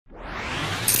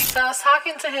So I was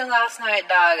talking to him last night,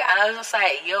 dog, and I was just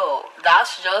like, yo,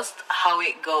 that's just how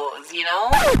it goes, you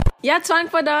know? Yeah, twang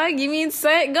for dog. You mean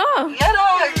set go? Yeah,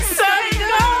 dog. Set go.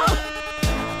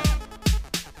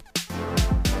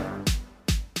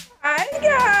 Hi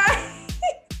guys.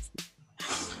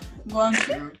 Go on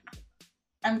through.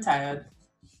 I'm tired.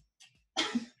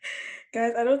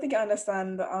 Guys, I don't think I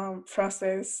understand the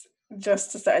process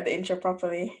just to start the intro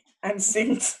properly and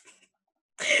synced.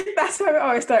 That's why we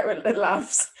always start with the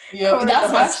laughs. Yeah,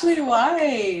 that's actually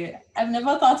why. I've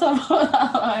never thought about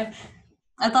that.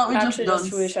 I thought we actually just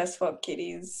just foolish as fuck,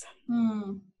 kiddies.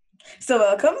 So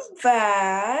welcome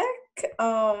back.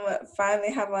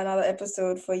 Finally have another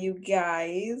episode for you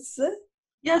guys.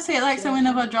 Yeah, say it like so we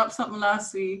never dropped something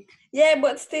last week. Yeah,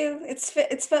 but still, it's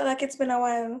felt like it's been a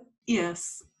while.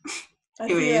 Yes. I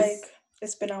feel like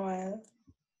it's been a while.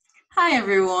 Hi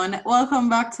everyone, welcome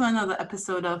back to another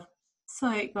episode of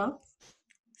So It Goes.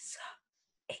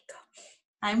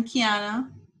 I'm Kiana.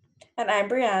 And I'm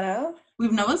Brianna.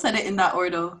 We've never said it in that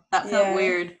order. That felt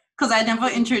weird. Because I never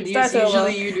introduced.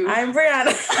 Usually you do. I'm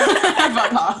Brianna.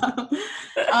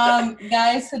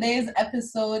 Guys, today's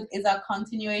episode is a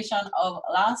continuation of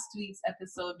last week's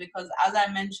episode because as I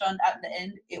mentioned at the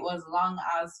end, it was long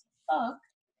as fuck.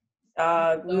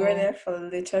 We were there for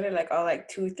literally like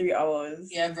 2-3 hours.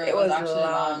 Yeah, bro, it was actually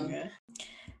long.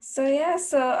 So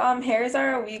here's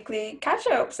our weekly catch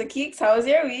up. So Keeks, how was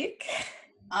your week?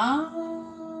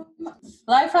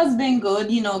 Life has been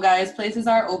good, you know, guys. Places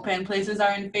are open. Places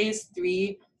are in phase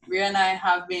 3. Rhea and I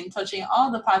have been touching all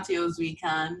the patios we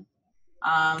can.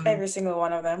 Every single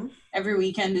one of them. Every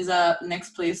weekend is a next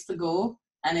place to go.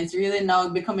 And it's really now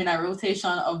becoming a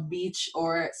rotation of beach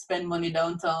or spend money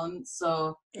downtown.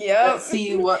 So let's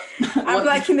see what... I'm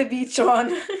liking the beach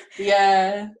one.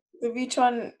 Yeah. The beach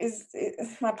one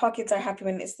my pockets are happy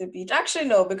when it's the beach. Actually,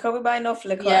 no, because we buy enough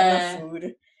liquor and enough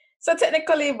food. So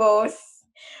technically both.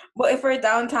 But if we're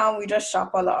downtown, we just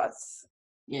shop a lot.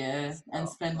 Yeah, and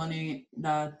spend money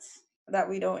that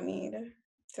we don't need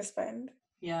to spend.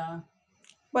 Yeah.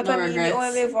 But no I mean, regrets. you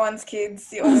only live once, kids.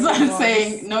 That's what I'm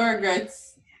saying. No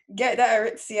regrets. Get that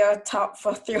Aritzia top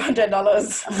for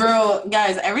 $300. Bro,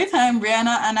 guys, every time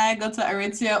Brianna and I go to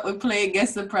Aritzia, we play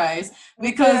Guess the Price.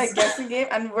 Because we play a guessing game,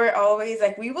 and we're always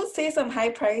like, we will say some high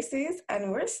prices,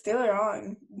 and we're still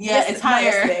wrong. Yeah, it's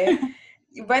higher.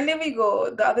 When did we go?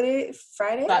 The other day?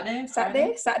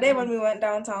 Saturday when we went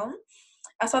downtown.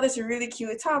 I saw this really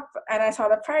cute top, and I saw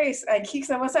the price, and Keeks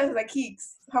on my side was like,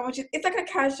 Keeks, how much? It's like a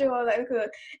casual,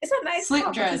 it's a nice slip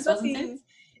top. Dress, wasn't it?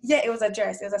 Yeah, it was a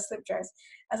dress. It was a slip dress.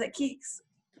 I was like, Keeks,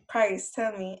 price,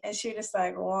 tell me. And she was just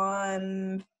like,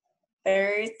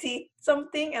 130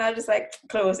 something, and I was just like,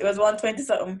 close. It was 120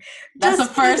 something. That's the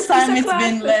first time it's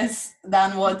been less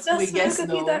than what we guessed,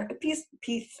 though. Just look at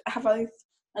piece of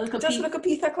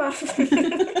cloth.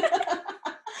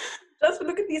 Just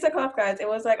look at piece of cloth, guys. It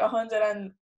was like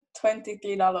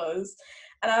 $123.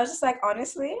 And I was just like,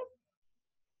 honestly,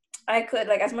 I could,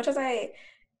 as much as I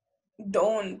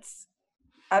don't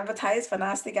advertise for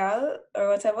Nasty Gal or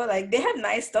whatever, they have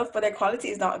nice stuff, but their quality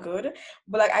is not good.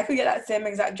 But I could get that same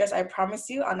exact dress, I promise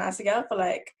you, on Nasty Gal for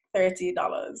 $30.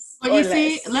 But you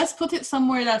see, let's put it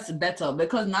somewhere that's better,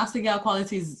 because Nasty Gal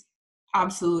quality is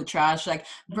absolute trash.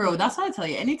 Bro, that's what I tell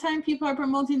you. Anytime people are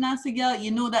promoting Nasty Gal, you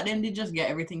know that then they just get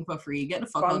everything for free. Get the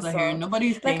fuck out of here.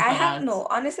 Nobody's paying for that.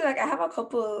 Honestly, I have a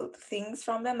couple things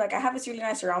from them. I have this really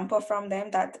nice romper from them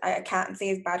that I can't say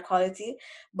is bad quality,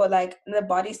 but the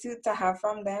bodysuits I have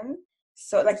from them,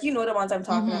 so you know the ones I'm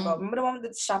talking about. Remember the one with the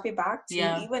strappy back too?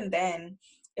 Yeah. Even then,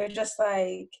 it was just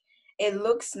it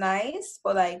looks nice,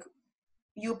 but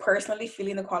you personally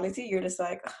feeling the quality, you're just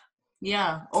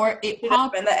yeah, or it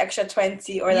pops. Spend the extra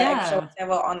 20 or the extra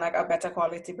whatever on a better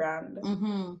quality brand.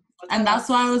 And that's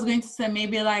why I was going to say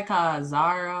maybe a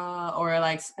Zara or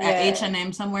a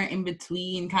H&M, somewhere in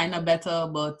between, kind of better,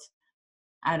 but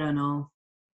I don't know.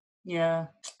 Yeah,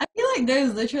 I feel like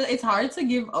there's literally, it's hard to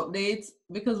give updates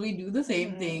because we do the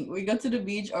same thing. We go to the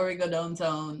beach or we go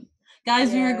downtown.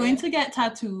 Guys, we were going to get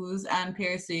tattoos and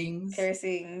piercings.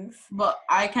 But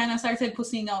I kind of started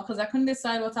pushing out because I couldn't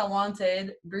decide what I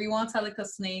wanted. Brie wants a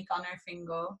snake on her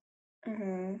finger.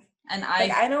 And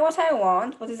I know what I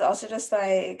want, but it's also just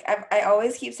I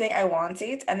always keep saying I want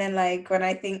it. And then when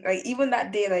I think, even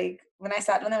that day, when I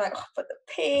sat down, I'm like, oh, but the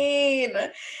pain.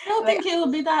 I don't think it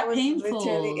will be that painful.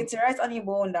 Literally, it's right on your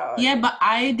bone, dog. Yeah, but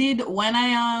I did, when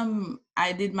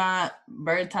I did my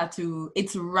bird tattoo,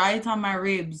 it's right on my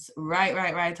ribs.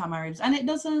 Right on my ribs. And it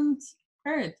doesn't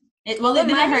hurt. It didn't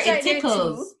hurt. It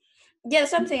tickles. Yeah,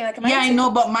 something I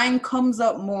know, but mine comes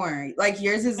up more.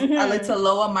 Yours is a little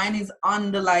lower. Mine is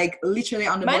on the literally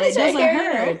on the bone. It doesn't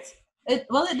hurt. It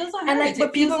doesn't hurt. And like, but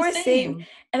It feels people the were saying, same.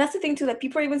 and that's the thing too, like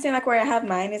people are even saying like where I have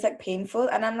mine is like painful,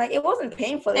 and I'm like, it wasn't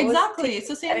painful, it was Exactly, it's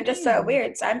tickly, the same and it just felt thing.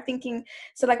 weird. So I'm thinking,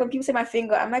 so like when people say my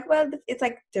finger, I'm like, well, it's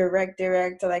like direct,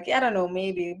 or like I don't know,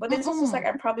 maybe, but it's just like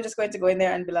I'm probably just going to go in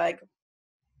there and be like,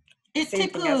 it same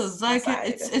thing as tickles, my like side.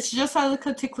 it's just a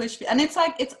little ticklish, and it's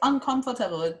like it's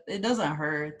uncomfortable. It doesn't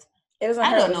hurt. It doesn't I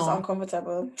hurt, don't but it's know.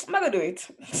 uncomfortable. I'm not gonna do it.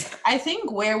 I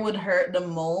think where would hurt the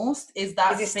most is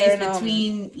that Is it space sternum?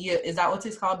 between you. Is that what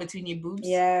it's called, between your boobs?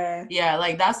 Yeah. Yeah,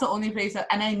 like that's the only place.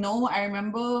 And I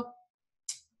remember.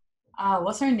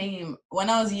 What's her name? When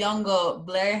I was younger,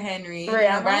 Blair Henry,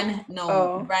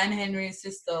 Rihanna? Brian Henry's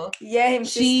sister. Yeah, him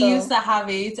She sister. used to have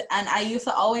it, and I used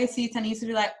to always see it, and I used to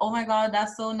be like, "Oh my god,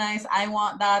 that's so nice! I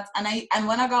want that." And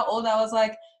when I got older, I was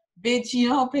like, "Bitch, you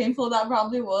know how painful that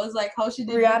probably was? Like how she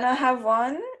did." Rihanna have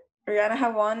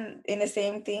one in the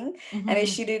same thing, and then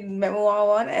she did memoir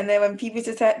one, and then when people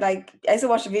used to like, I used to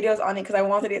watch videos on it because I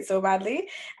wanted it so badly,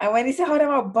 and when he said how they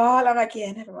were ball, I'm like,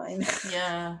 yeah, never mind.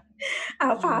 Yeah.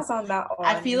 I'll pass on that one.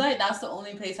 I feel like that's the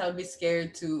only place I would be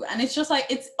scared to. And it's just like,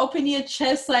 it's up in your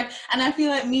chest, like, and I feel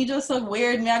like me just so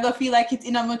weird. Me, I go feel like it's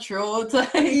in my throat.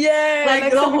 Like, yeah,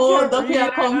 like the whole duppy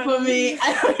come for me. me.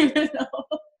 I don't even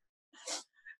know.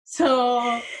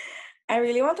 So I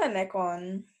really want a neck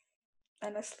one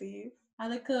and a sleeve. I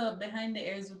like behind the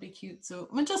ears would be cute too.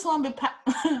 I just want to be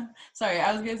sorry,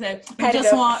 I was gonna say Pat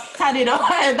just want tat it up.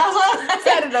 That's what I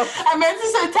said. Pat it up. I meant to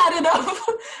say tat it up,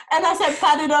 and I said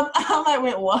pat it up. I'm like,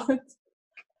 wait, what?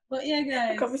 But yeah,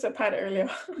 guys. I called Mr. Pat earlier.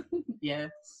 Yeah.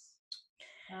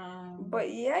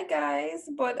 But yeah, guys.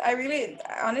 But I really,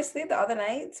 honestly, the other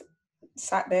night,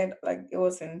 Saturday, like it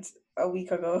wasn't a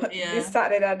week ago. Yeah. This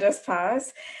Saturday that just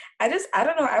passed. I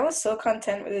don't know. I was so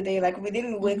content with the day. Like we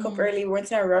didn't wake up early. We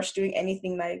weren't in a rush doing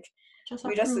anything. Like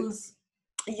we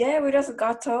just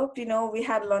got up. You know, we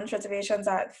had lunch reservations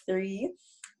at 3.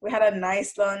 We had a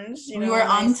nice lunch. We were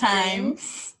on time.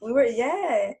 We were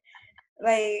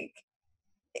like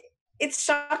it's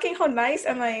shocking how nice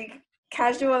and like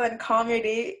casual and calm your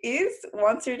day is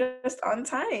once you're just on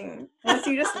time. Once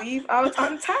you just leave out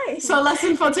on time. So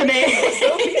lesson for today.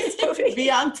 So peacefully.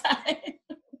 Be on time.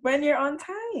 When you're on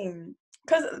time.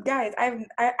 Because guys,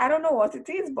 I don't know what it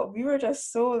is, but we were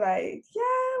just so like,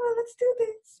 yeah, well, let's do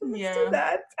this. Let's do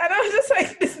that. And I was just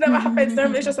like, this never happens.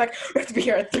 Normally it's just like, we have to be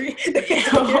here at 3,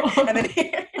 and then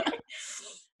here.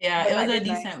 Yeah, but it was a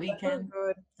decent weekend.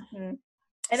 Good. Mm-hmm.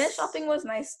 And then shopping was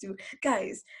nice too.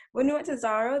 Guys, when we went to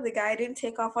Zara, the guy didn't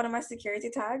take off one of my security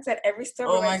tags at every store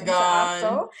we went into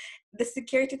after. The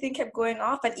security thing kept going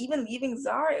off, and even leaving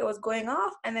Zara, it was going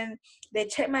off. And then they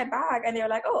checked my bag and they were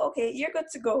like, oh, okay, you're good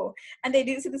to go. And they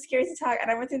didn't see the security tag, and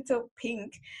I went into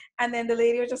pink. And then the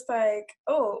lady was just like,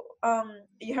 oh,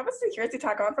 you have a security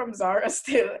tag on from Zara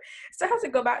still. So I had to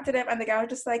go back to them, and the guy was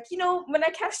just like, you know, when I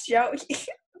cashed you out,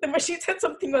 the machine said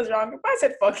something was wrong. But I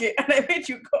said, fuck it, and I made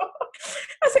you go.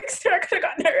 I was like, sir, I could have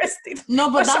gotten arrested.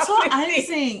 No, but that's what I'm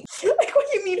saying. Like, what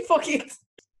do you mean, fuck it?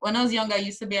 When I was younger, I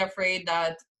used to be afraid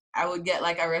that I would get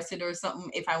like arrested or something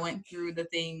if I went through the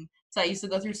thing. So I used to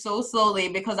go through so slowly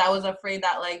because I was afraid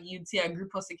that like you'd see a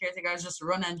group of security guards just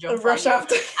run and jump. Rush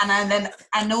after. And then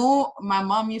I know my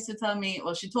mom used to tell me,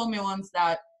 well, she told me once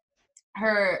that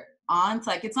her aunt,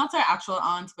 like it's not her actual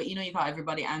aunt, but you know, you call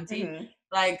everybody auntie. Mm-hmm.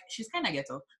 Like she's kind of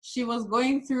ghetto. She was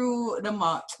going through the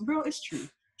mall. Bro, it's true.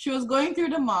 She was going through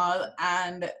the mall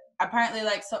and apparently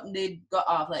like something did go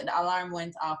off, like the alarm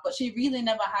went off, but she really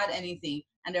never had anything.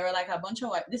 And there were like a bunch of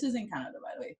white, this is in Canada,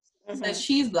 by the way. Mm-hmm. So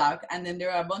she's black, and then there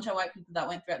were a bunch of white people that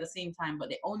went through at the same time, but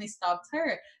they only stopped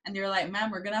her. And they were like,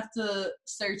 ma'am, we're gonna have to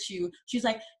search you. She's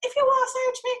like, if you want to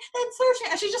search me, then search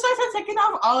me. And she just started taking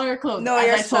off all her clothes. No,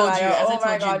 as I told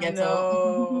you, God, ghetto.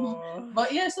 No.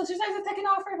 But yeah, so she started taking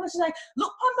off her clothes. She's like,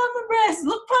 look on my breast,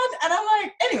 look on. And I'm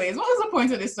like, anyways, what was the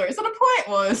point of this story? So the point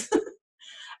was,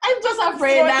 I'm just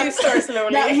afraid that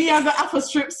me as an have a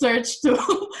strip search too,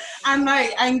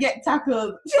 and get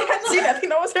tackled. See, I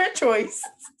think that was her choice.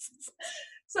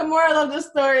 So moral of the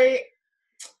story,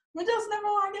 we just never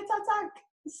want to get attacked.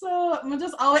 So we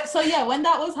just always. So yeah, when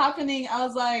that was happening, I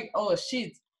was like, oh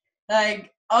shit,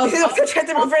 like I was trying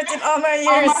to prevent it all my years.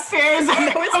 All my fears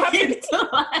are coming to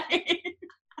life.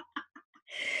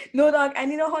 No, dog,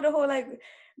 and you know how the whole like,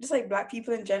 just like black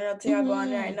people in general thing are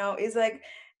going right now is like.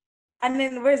 And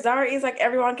then where Zara is, like,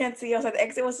 everyone can see us. Like, the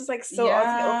exit was just, like, so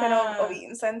out in the open of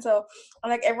Eaton Center. And,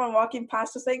 like, everyone walking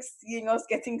past just, like, seeing us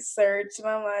getting searched. And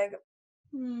I'm like,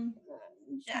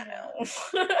 yeah, no.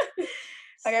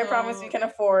 Like, I promise we can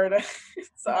afford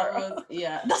Zara.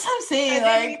 That's what I'm saying.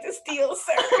 I need to steal,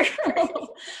 sir.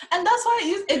 And that's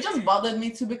why it just bothered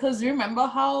me, too. Because remember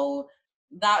how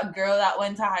that girl that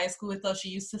went to high school with us, she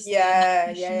used to steal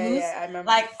Yeah. shoes. I remember.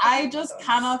 Like, I just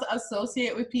cannot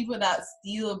associate with people that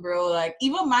steal, bro. Like,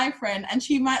 even my friend, and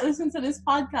she might listen to this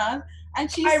podcast, and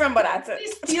I remember that. She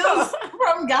steals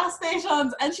from gas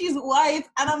stations, and she's white,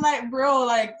 and I'm like, bro,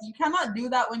 like, you cannot do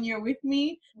that when you're with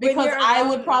me, because I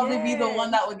would probably be the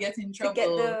one that would get in trouble. To get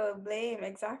the blame,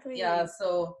 exactly. Yeah,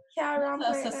 so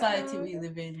that's the society we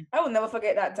live in. I will never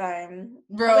forget that time,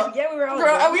 bro. Like, yeah, we were all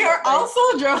drunk, and we were all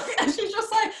so drunk, and she's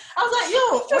just like, I was like,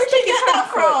 yo, where'd you get that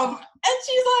from? And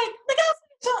she's like, the gas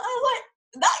station. I was like,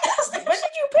 that gas station. When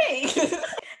did you pay?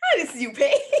 How did you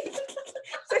pay?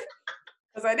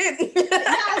 Because I did. Yeah,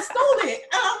 I stole it,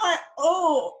 and I'm like,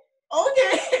 oh,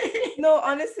 okay. No,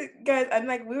 honestly, guys, and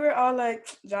like we were all like,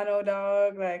 Jono,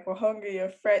 dog, like we're hungry,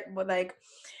 you're fret, but like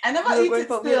I never eat it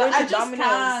still. I just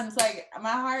can't. Like,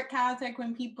 my heart can't take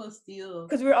when people steal.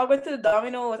 Because we were all going to the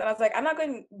Domino's, and I was like, I'm not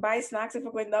going to buy snacks if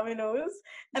we're going to Domino's.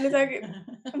 And it's like,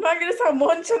 I'm not going to have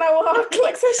munch and I walk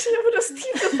like so she would just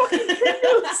steal the fucking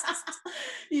girls.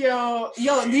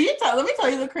 Yo, let me tell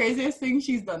you the craziest thing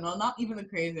she's done. Well, not even the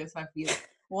craziest, I feel.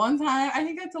 One time, I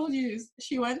think I told you,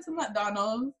 she went to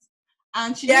McDonald's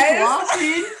and she just walked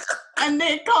in and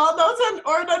they called out an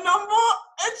order number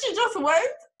and she just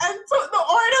went and took the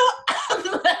order and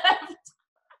left.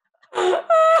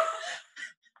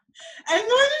 And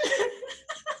then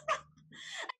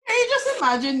can you just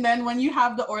imagine then when you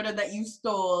have the order that you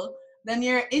stole, then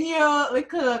you're in your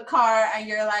little car and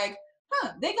you're like,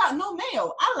 they got no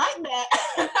mayo. I like that.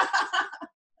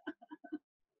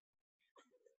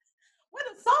 Where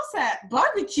the sauce at?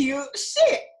 Barbecue?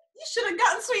 Shit. You should have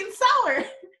gotten sweet and sour.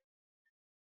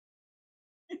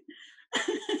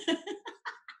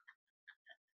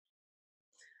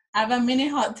 I have a mini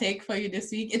hot take for you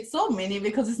this week. It's so mini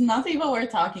because it's not even what we're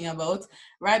talking about.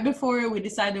 Right before we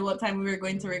decided what time we were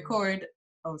going to record.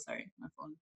 Oh, sorry. My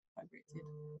phone vibrated.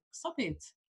 Stop it.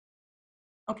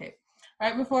 Okay.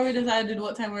 Right before we decided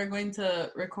what time we were going to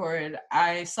record,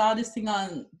 I saw this thing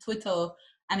on Twitter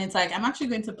and it's like, I'm actually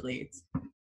going to play it.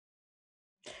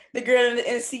 The girl in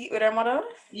the seat with her mother?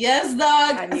 Yes,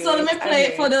 dog. So let me play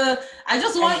it for I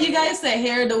just want you guys to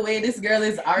hear the way this girl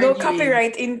is arguing. No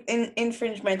copyright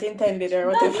infringement intended or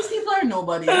whatever. No, these people are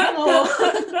nobody. No.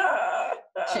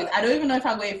 Shit, I don't even know if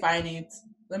I'm going to find it.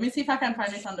 Let me see if I can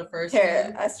find it on the first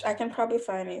one. I can probably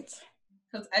find it.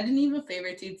 Because I didn't even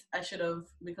favorite it. I should have,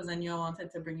 because I knew I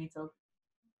wanted to bring it up.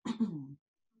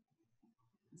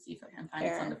 Let's see if I can find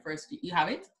it on the first. You have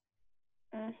it?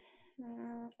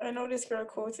 I know this girl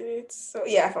quoted it, so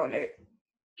yeah, I found it.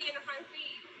 In the front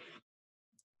seat.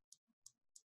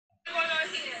 What's going on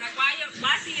here? Like,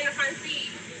 why she in the front seat?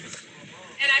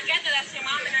 And I get that that's your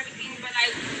mom and everything, but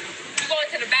like, you going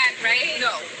to the back, right?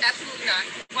 No, absolutely not.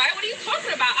 Why? What are you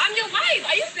talking about? I'm your wife.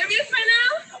 Are you serious right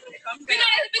now? We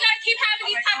gotta keep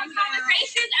having these type of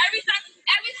conversations every time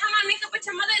I make up with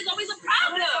your mother is always a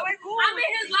problem. I'm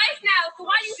in his life now, so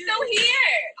why are you still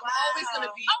here? I'm always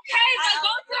gonna be. Okay, then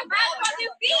go to the back of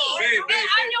your feet. And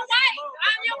I'm your wife.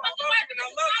 I'm your fucking wife. This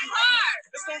is my car.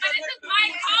 And this is my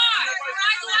car.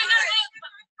 Why do I not have?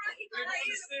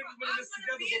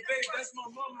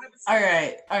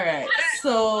 All right.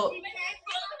 So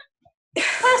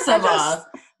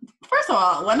first of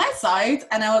all, when I saw it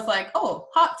and I was like, oh,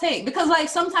 hot take, because like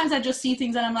sometimes I just see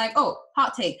things and I'm like, oh,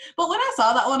 hot take. But when I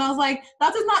saw that one, I was like,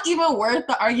 that is not even worth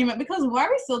the argument, because why are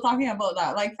we still talking about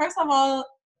that? Like, first of all,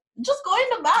 just go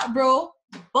in the back, bro.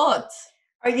 But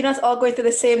are you not all going to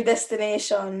the same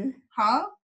destination? Huh?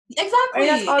 Exactly.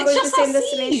 Are you not all going to the same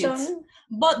destination?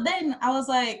 But then I was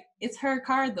like, it's her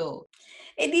car though.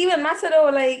 It even matter though,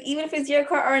 like even if it's your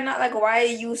car or not, like why are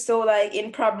you so like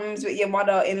in problems with your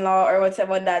mother-in-law or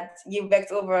whatever that you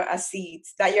vex over a seat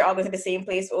that you're all going to the same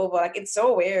place over? Like it's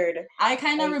so weird. I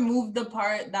kind of removed the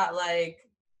part that like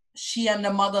she and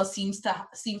the mother seem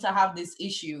to have this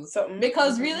issue,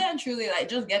 because really and truly like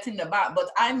just get in the back.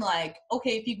 But I'm like,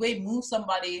 okay, if you go and move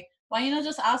somebody, why you not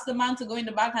just ask the man to go in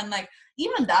the back? And like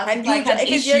even that's and like an issue.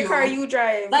 If it's your car, you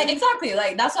drive. Like exactly,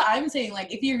 like that's what I'm saying.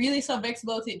 Like if you're really so vexed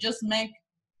about it, just make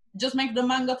the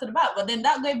man go to the back. But then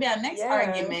that would be our next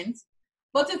argument.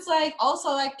 But it's like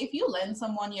also like if you lend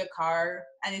someone your car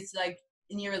and it's like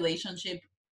in your relationship,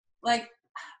 like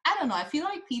I don't know, I feel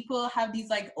like people have these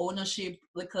like ownership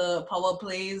like power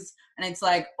plays, and it's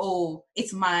like, oh,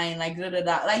 it's mine, like da da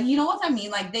da, like you know what I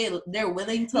mean, like they're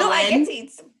willing to lend, I get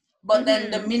it. But then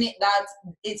the minute that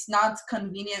it's not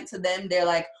convenient to them, they're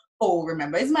like, oh,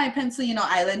 remember, it's my pencil, you know,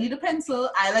 I lend you the pencil,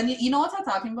 I lend you know what I'm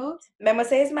talking about? Remember,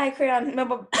 say it's my crayon,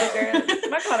 remember the girl,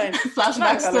 my color.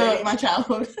 Flashbacks to my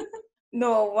childhood.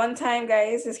 No, one time,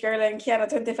 guys, this girl lent Kiana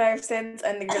 25 cents,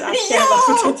 and the girl asked Kiana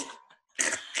for 20.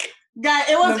 Guy,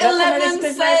 it was No, 11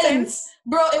 25 cents.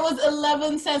 Bro, it was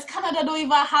 11 cents. Canada don't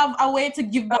even have a way to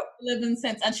give back 11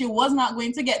 cents. And she was not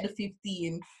going to get the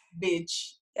 15,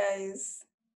 bitch. Guys,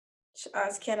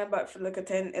 ask Ken about for look at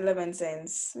 10, 11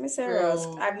 cents. Miss Rose,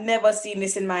 Bro. I've never seen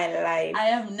this in my life. I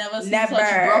have never seen such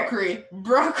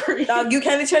broccoli. Dog, you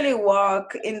can literally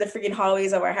walk in the freaking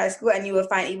hallways of our high school and you will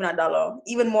find even $1,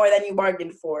 even more than you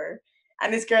bargained for.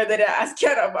 And this girl did ask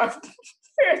Ken about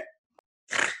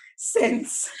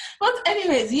cents. But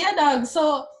anyways, yeah, dog.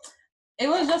 So it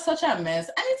was just such a mess.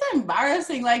 And it's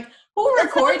embarrassing. Like, who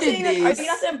recorded this? Like, are you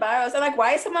not embarrassed? I'm like,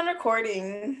 why is someone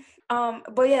recording?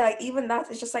 But yeah, like even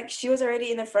that, it's just like she was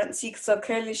already in the front seat, so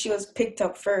clearly she was picked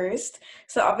up first.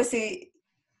 So obviously,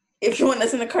 if you want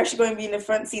us in the car, she's going to be in the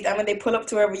front seat. And when they pull up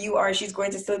to wherever you are, she's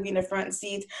going to still be in the front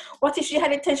seat. What if she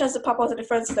had intentions to pop out of the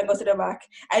front seat and go to the back,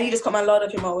 and you just come and loud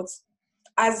up your mouth?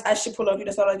 As she pull up, you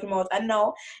just loud up your mouth. And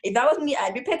no, if that was me,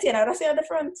 I'd be petty and I'd stay at the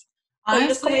front.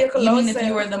 Honestly, you mean if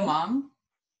you were the mom?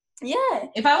 Yeah.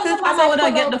 If I was a mom, I would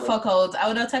have get the fuck out. I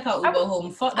would have taken Uber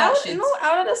home. Fuck that shit. No,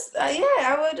 I would just,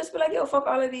 I would just be like, yo, fuck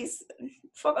all of these.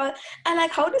 Fuck all. And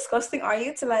like, how disgusting are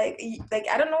you to like,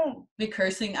 I don't know. Be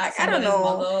cursing at somebody's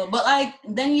mother. But like,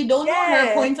 then you don't know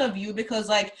her point of view because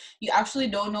like, you actually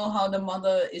don't know how the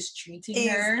mother is treating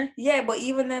her. Yeah, but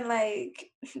even then, like,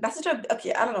 that's such a,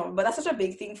 okay, I don't know, but that's such a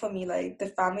big thing for me. Like, the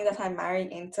family that I'm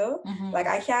marrying into, like,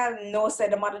 I can't say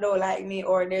the mother don't like me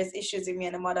or there's issues with me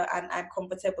and the mother and I'm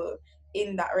comfortable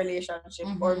in that relationship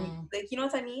or like, you know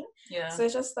what I mean? Yeah. So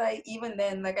it's just like, even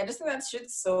then, like, I just think that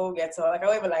shit's so ghetto. Like, I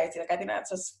won't even lie to you. Like, I think that's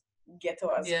just ghetto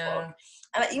as fuck.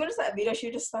 And like, even just that video, she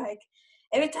just like,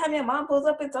 every time your mom pulls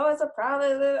up, it's always a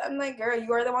problem. I'm like, girl,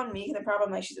 you are the one making the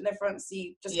problem. Like, she's in the front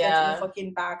seat, just get in the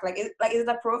fucking back. Like, is it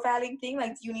a profiling thing?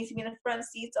 Like, do you need to be in the front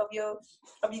seat of your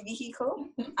vehicle?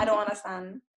 I don't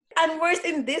understand. And worse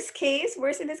in this case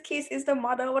is the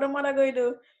mother. What the mother going to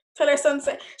do? Tell her son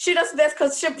say she does this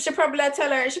because she probably tell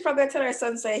her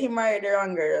son say he married the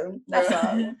wrong girl. That's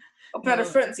all. Up at the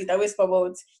front seat, I whisper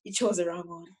about you chose the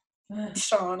wrong one.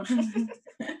 Sean. Like,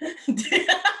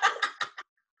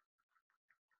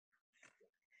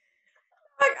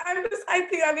 I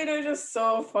think that video is just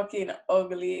so fucking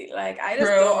ugly. Like, I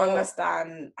just don't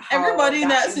understand how everybody in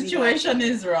that situation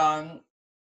is wrong.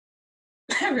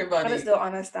 Everybody. I just don't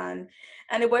understand.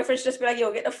 And the boyfriend should just be like, yo,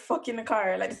 get the fuck in the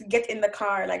car. Like, just get in the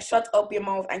car. Like, shut up your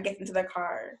mouth and get into the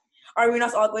car. Are we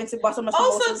not all going to bottomless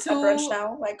samosas at brunch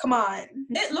now? Like, come on.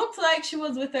 It looked like she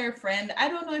was with her friend. I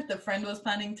don't know if the friend was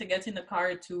planning to get in the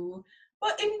car too.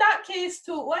 But in that case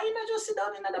too, why you not just sit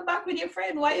down in the back with your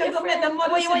friend? Why you gonna let the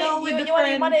mother sit down with the friend? You want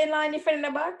your mother-in-law and your friend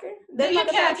in the back? Then you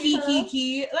can't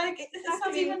kiki. Like, it's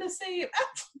not even the same.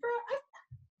 Bro,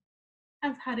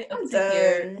 I've had it up to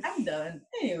here. I'm done.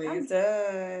 Anyways. I'm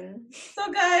done.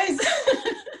 So guys,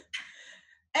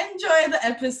 enjoy the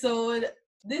episode.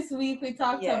 This week we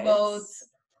talked about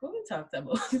what we talked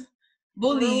about.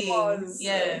 Bullying. Rumors.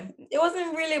 Yeah. It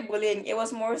wasn't really bullying. It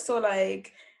was more so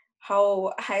like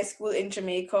how high school in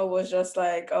Jamaica was just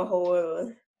like a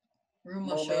whole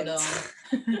rumor showdown.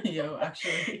 Yo,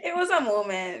 actually. It was a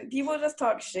moment. People just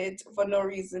talk shit for no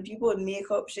reason. People would make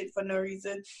up shit for no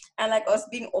reason. And like us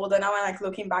being older now and like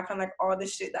looking back on like all the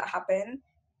shit that happened,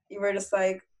 you were just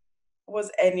like,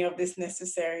 was any of this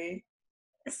necessary?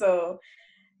 So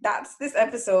that's this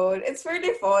episode. It's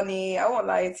really funny. I won't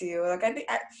lie to you. Like, I think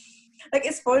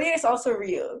it's funny and it's also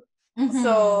real.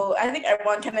 So I think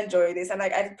everyone can enjoy this, and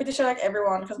like I'm pretty sure like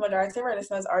everyone, because majority of our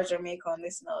listeners are Jamaican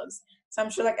listeners, so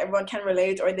I'm sure like everyone can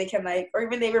relate, or they can like, or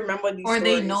even they remember these, or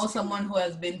stories. They know someone who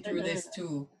has been through this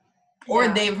too, or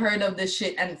they've heard of this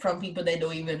shit and from people they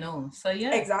don't even know. So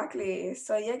yeah, exactly.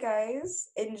 So yeah, guys,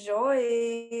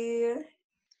 enjoy.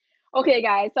 Okay,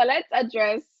 guys, so let's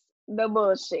address the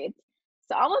bullshit.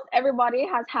 So almost everybody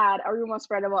has had a rumor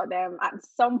spread about them at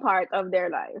some part of their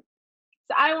life.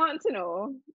 So I want to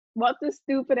know, what's the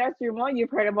stupidest rumor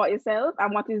you've heard about yourself,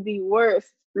 and what is the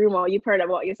worst rumor you've heard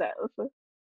about yourself?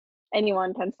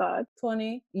 Anyone can start.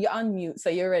 20, you're on mute, so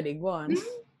you're ready. Go on.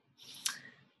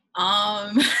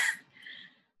 I'm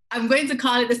going to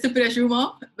call it the stupidest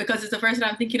rumor because it's the first one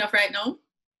I'm thinking of right now.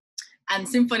 And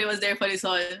Symphony was there for this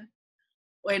one.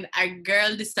 When a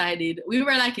girl decided, we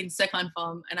were like in second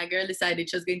form, and a girl decided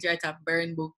she was going to write a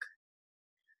burn book.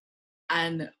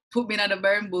 And put me in the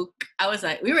burn book. I was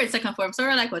like, we were in second form, so we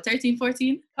were like, what, 13,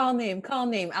 14? Call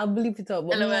name. I'll believe it up.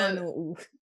 But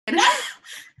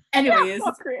anyways,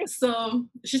 so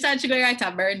she said she's going to write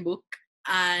a burn book.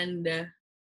 And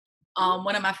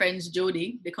one of my friends,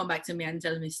 Jody, they come back to me and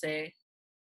tell me, say,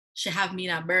 she have me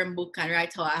in a burn book and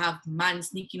write how I have man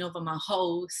sneaking over my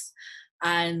house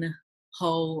and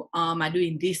how I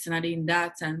doing this and I doing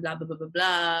that and blah, blah, blah, blah,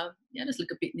 blah. you just look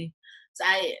a pitney. So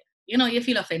you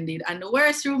feel offended. And the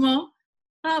worst rumor,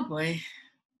 oh boy.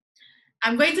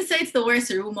 I'm going to say it's the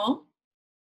worst rumor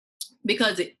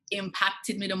because it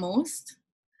impacted me the most.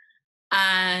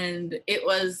 And it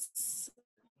was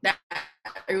that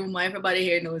rumor, everybody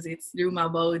here knows it. The rumor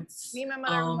about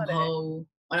how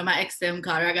one of my ex-them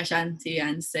called Ragashanti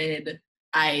and said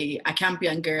a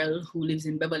Campion girl who lives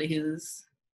in Beverly Hills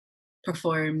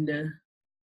performed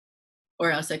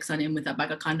oral sex on him with a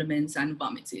bag of condiments and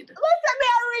vomited. Look at me,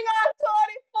 I ring out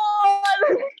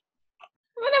 24.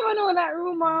 I never know that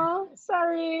rumor.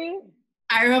 Sorry.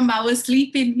 I remember I was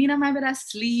sleeping, me and my bed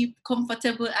asleep,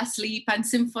 comfortable asleep, and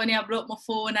Symphony I blew up my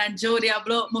phone, and Jody I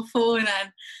blew up my phone,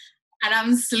 and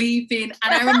I'm sleeping. And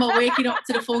I remember waking up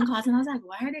to the phone calls, and I was like,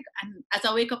 why are they? And as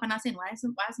I wake up and I was saying, why so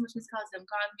much missed calls? Them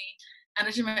calling me. And I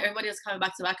just remember everybody was coming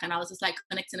back to back, and I was just like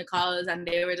connecting the calls, and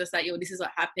they were just like, yo, this is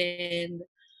what happened,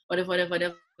 whatever.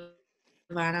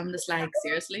 And I'm just like,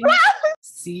 seriously?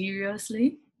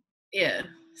 Seriously? Yeah.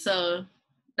 So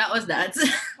that was that.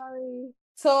 Sorry.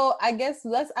 So I guess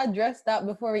let's address that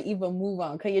before we even move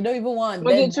on, because you don't even want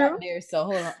Was dead it true? there. So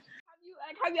hold on.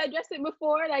 Have you addressed it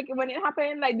before? Like when it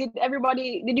happened, like did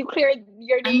you clear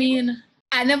your name? I mean,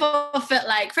 I never felt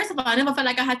like, first of all, I never felt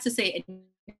like I had to say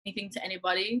anything to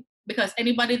anybody, because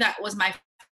anybody that was my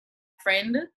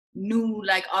friend knew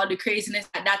like all the craziness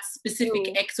that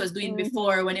specific ex was doing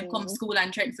before, when him come to school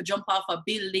and threatened to jump off a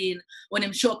building, when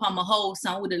him show up on my house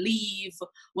and would leave,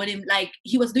 when him like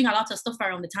he was doing a lot of stuff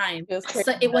around the time.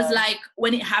 So it was like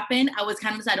when it happened, I was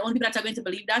kind of like the only people that are going to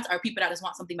believe that are people that just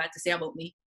want something bad to say about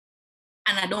me.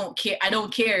 And I don't care.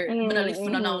 I'm gonna live for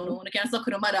no. I can't suck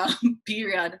no matter.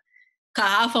 Period. Cause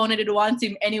half of them did want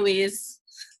him anyways.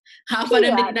 Half of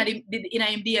them did in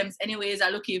him DMs anyways. I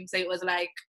look him, so it was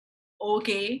like,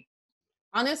 okay.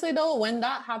 Honestly though, when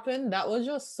that happened, that was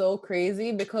just so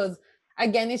crazy, because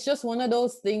again, it's just one of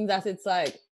those things that it's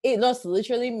like, it just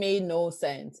literally made no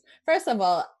sense. First of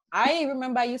all, I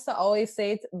remember I used to always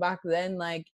say it back then,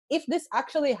 like, if this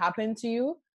actually happened to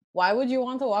you, why would you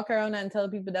want to walk around and tell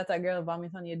people that a girl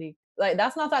vomits on your dick? Like,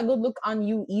 that's not a good look on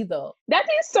you either. That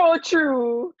is so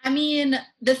true. I mean,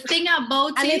 the thing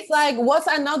about and it's like, what's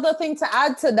another thing to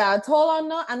add to that? Hold on,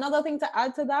 no. Another thing to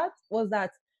add to that was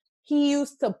that he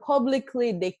used to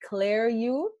publicly declare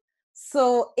you.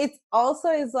 So it also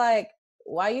is like,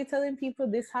 why are you telling people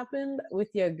this happened with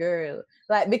your girl?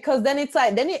 Like, because then it's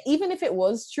like, even if it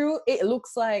was true, it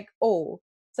looks like, oh,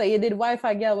 so you did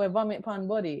Wi-Fi girl with vomit pan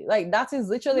body. Like, that is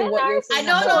literally what you're saying.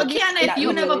 I don't know, Kiana, if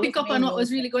you never pick up on what was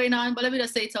really going on, but let me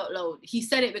just say it out loud. He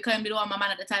said it because he didn't want my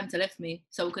man at the time to left me,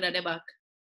 so we could have back.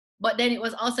 But then it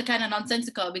was also kind of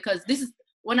nonsensical, because this is,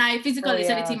 when I physically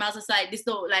said it to him, I was just like, this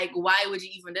don't, like, why would you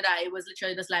even do that? It was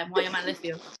literally just like, why your man left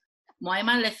you? Why your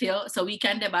man left you? So we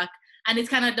can back. And it's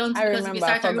kind of done because if you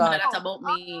start a rumor that's about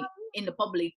me in the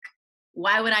public,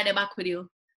 why would I back with you?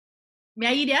 Me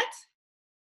a idiot?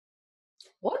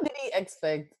 What did he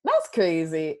expect? That's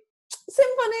crazy.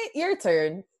 Symphony, your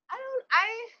turn.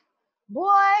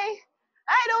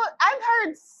 I've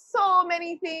heard so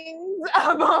many things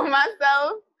about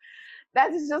myself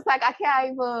that is just like, I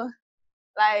can't even,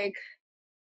 like,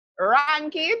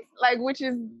 rank it, like, which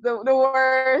is the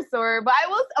worst, or, but I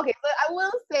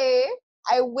will say,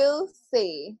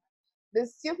 the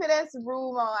stupidest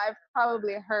rumor I've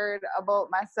probably heard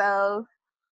about myself.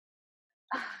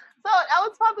 So I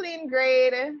was probably in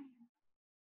grade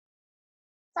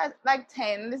like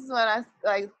 10. This is when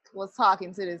I was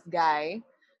talking to this guy.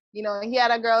 You know, he had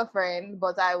a girlfriend,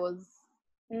 but I wanted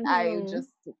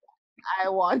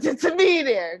to be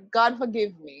there. God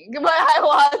forgive me, but I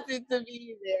wanted to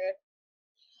be there.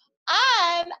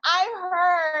 And I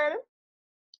heard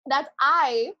that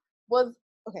I was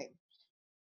okay.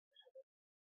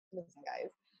 Listen,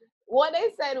 guys. What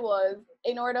they said was,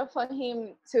 in order for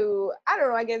him to, I don't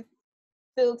know, I guess,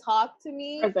 still talk to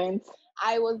me,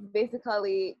 I was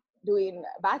basically doing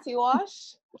batty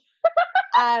wash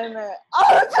and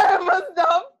all type of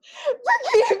stuff to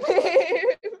keep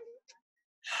him.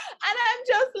 And I'm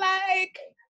just like,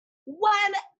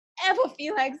 whatever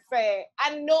feel like say,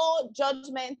 and no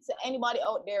judgment to anybody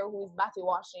out there who is batty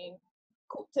washing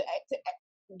to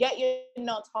get your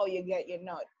nut how you get your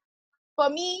nut. For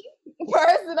me,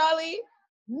 personally,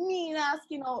 me not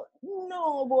asking out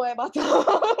no boy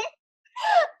bottom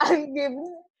and give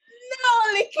no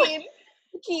licking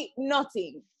to keep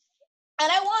nothing.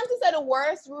 And I want to say the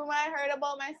worst rumor I heard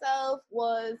about myself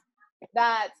was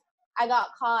that I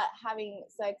got caught having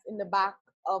sex in the back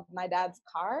of my dad's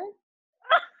car.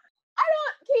 I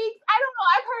don't know.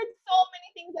 I've heard so many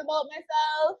things about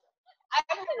myself. I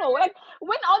don't know. Like,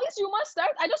 when all these rumors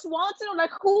start, I just want to know,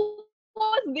 like, who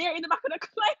was there in the back of the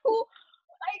class?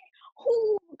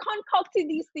 Who concocted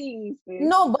these things?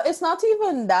 No, but it's not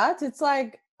even that. It's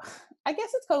like, I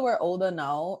guess it's because we're older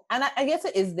now. And I guess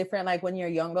it is different like when you're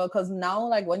younger. Because now,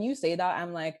 like when you say that,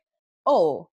 I'm like,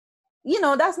 oh,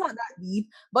 that's not that deep.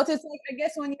 But it's like, I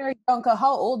guess when you're younger,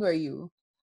 how old were you?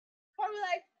 Probably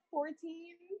like 14,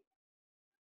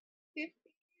 15.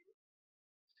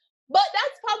 But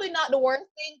that's probably not the worst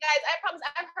thing, guys. I promise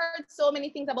I've heard so many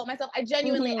things about myself. I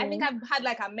genuinely, I think I've had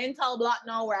like a mental block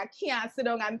now where I can't sit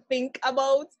down and think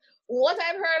about what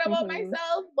I've heard about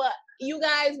myself. But you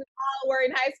guys, we all were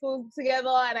in high school together,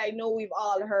 and I know we've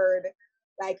all heard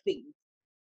like things.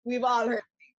 We've all heard things.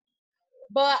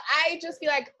 But I just feel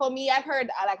like for me, I've heard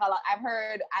like a lot. I've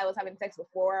heard I was having sex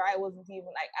before I wasn't even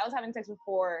like, I was having sex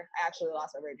before I actually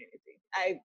lost my virginity.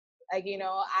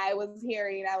 I was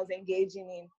hearing I was engaging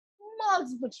in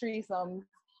multiple threesomes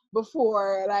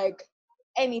before like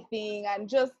anything, and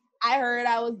just I heard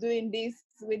I was doing this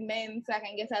with men so I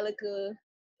can get a little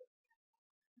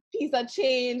piece of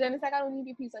change, and it's like, I don't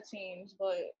need a piece of change,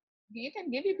 but you can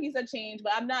give you a piece of change,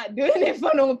 but I'm not doing it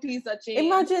for no piece of change.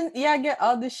 Imagine, get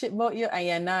all this shit about you,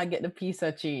 and now get the piece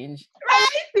of change.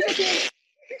 Right?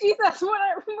 Jesus, when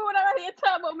I hear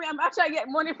talk about me, I'm actually get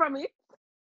money from it,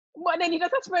 but then you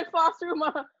just spread fast through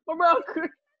my broke.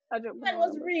 Man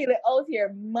was really out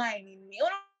here mining me.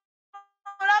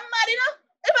 I'm mad enough.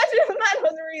 Imagine the man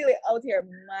was really out here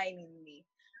mining me.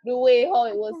 The way how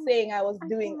it was saying I was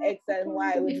doing X and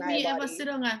Y with my body. If we ever sit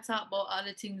down and talk about all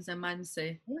the things a man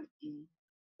say,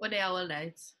 what they are all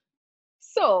that?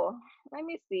 So, let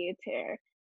me see it here.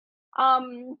 I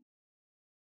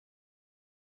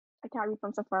can't read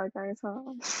from so far, guys.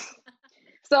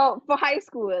 So, for high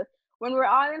school, when we're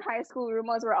all in high school,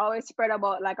 rumors were always spread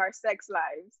about like our sex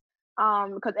lives.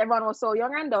 Because everyone was so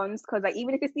young and dumb. Because like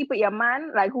even if you sleep with your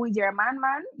man, like who is your man,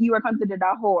 you were considered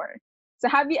a whore. So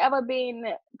have you ever been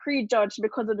prejudged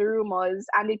because of the rumors,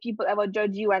 and did people ever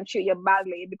judge you and treat you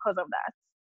badly because of that?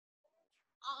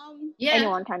 Yeah.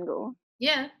 Anyone can go.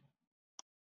 Yeah,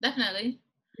 definitely.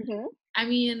 I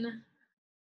mean,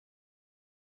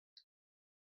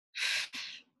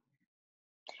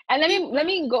 and let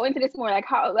me go into this more. Like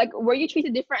how, like, were you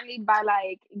treated differently by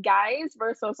like guys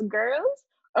versus girls,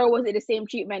 or was it the same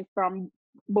treatment from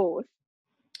both?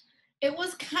 It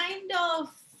was kind of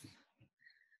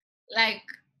like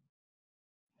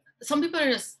some people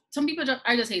are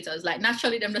just haters. Like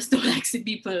naturally, them just don't like see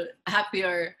people happy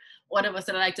or whatever,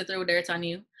 so they like to throw dirt on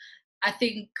you. I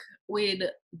think with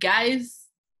guys,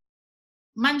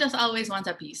 man just always wants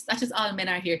a piece. That's just all men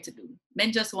are here to do.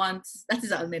 Men just want. That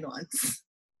is all men want.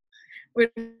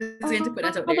 We're going to put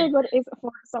that out there. Okay, but it's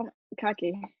for some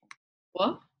cocky.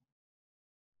 What?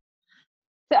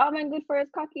 So all men good for is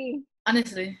cocky.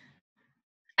 Honestly,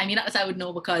 I mean that's I would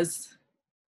know because.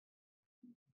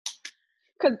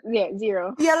 Cause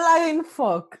zero. You're lying,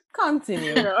 fuck.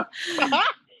 Continue. Zero.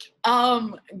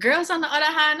 Girls on the other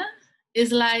hand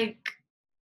is like,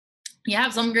 you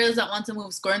have some girls that want to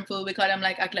move scornful because them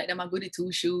like act like them a goody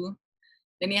two shoe.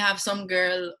 Then you have some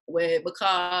girl where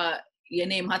because your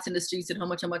name hot in the streets and how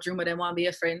much rumor they want to be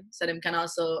a friend, so them can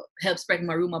also help spread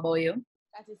my rumor about you.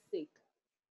 That is sick.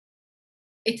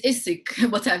 It is sick,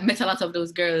 but I've met a lot of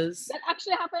those girls. That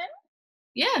actually happened?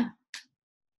 Yeah.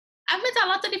 I've met a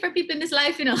lot of different people in this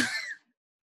life,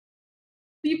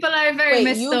 People are very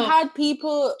messed up. You had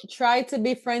people try to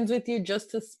be friends with you just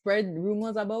to spread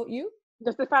rumors about you?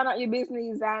 Just to find out your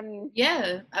business and...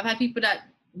 Yeah, I've had people that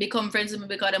become friends with me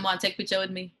because they want to take picture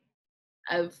with me.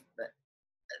 I've...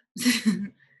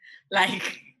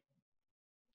 like...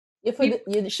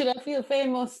 You should have feel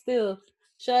famous still.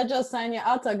 Should I just sign your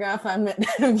autograph and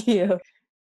make them give?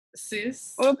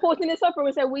 Sis? We're posting this up and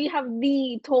we said we have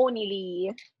the Tony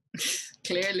Lee.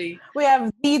 Clearly. We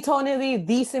have the Tony Lee,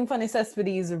 the Symphony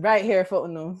Cespedes right here for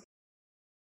you.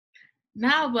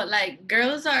 No, but like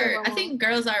girls are, I think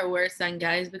girls are worse than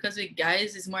guys because with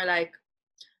guys it's more like,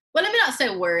 well, let me not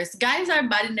say worse. Guys are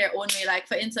bad in their own way. Like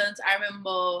for instance, I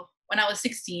remember when I was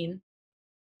 16,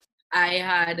 I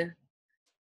had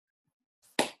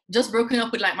just broken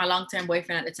up with like my long-term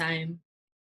boyfriend at the time.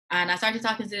 And I started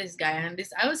talking to this guy and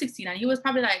I was 16 and he was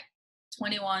probably like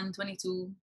 21,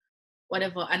 22,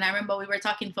 whatever. And I remember we were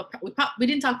talking we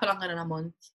didn't talk for longer than a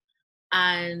month.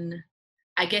 And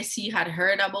I guess he had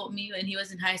heard about me when he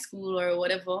was in high school or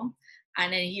whatever.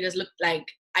 And then he just looked like,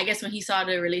 I guess when he saw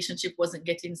the relationship wasn't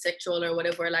getting sexual or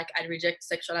whatever, like I'd reject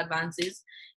sexual advances,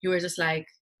 he was just like,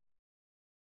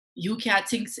 you can't,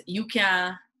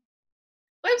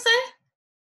 what I'm saying?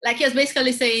 Like he was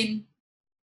basically saying,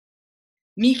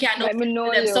 me can't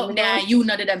know them something there, you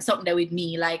know them something there with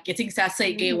me. Like you think that's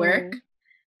say gay work.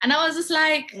 And I was just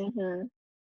like, who are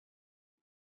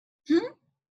you?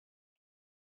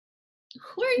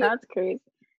 That's crazy.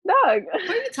 Dog.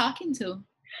 Who are you talking to?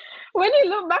 When you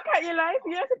look back at your life,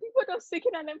 you know, people just sick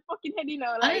in them fucking head, you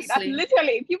know. Like, that's Honestly.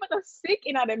 literally, people just sick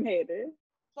in them head.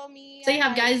 For me, So you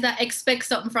have guys that expect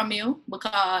something from you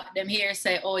because them here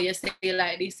say, oh, you say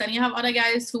like this. And you have other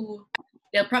guys who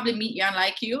they'll probably meet you and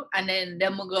like you, and then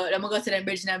them will go to them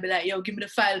bridge and be like, yo, give me the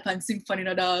file pan symphony,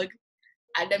 no dog.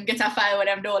 And them get a file where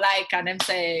them don't like, and them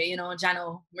say, you know,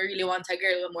 Jano, we really want a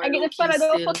girl with more I get the low-key fella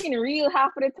don't still. fucking real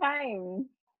half of the time.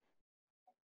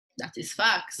 That is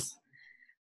facts.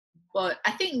 But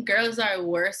I think girls are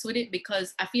worse with it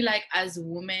because I feel like as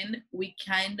women, we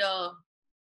kind of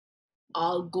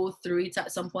all go through it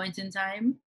at some point in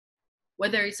time.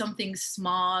 Whether it's something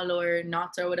small or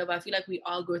not or whatever, I feel like we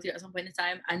all go through it at some point in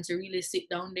time. And to really sit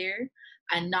down there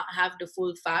and not have the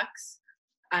full facts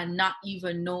and not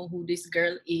even know who this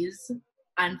girl is,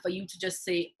 and for you to just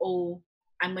say, oh,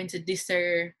 I'm going to diss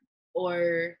her,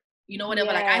 or you know,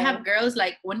 whatever. Like I have girls,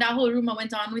 like when that whole rumor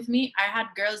went on with me, I had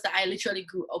girls that I literally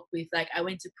grew up with, like I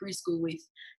went to preschool with,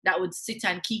 that would sit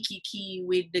and kiki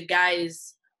with the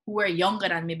guys who were younger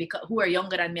than me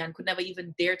and could never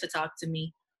even dare to talk to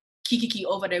me. Kiki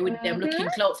over there with them, looking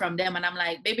clout from them, and I'm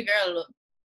like, baby girl,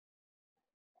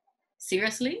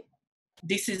 seriously?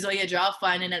 This is what you draw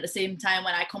fun, and at the same time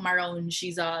when I come around,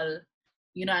 she's all,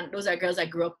 you know, and those are girls I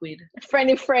grew up with.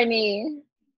 Friendly.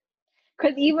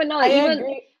 Cause even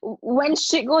though, when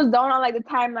shit goes down on like the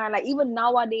timeline, like even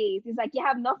nowadays, it's like you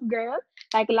have enough girls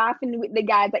like laughing with the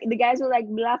guys. Like the guys will like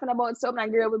be laughing about something,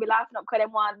 and girl will be laughing up because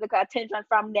they want like attention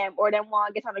from them, or they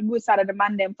want to get on the good side of the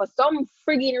man them for some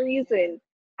frigging reason.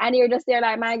 And you're just there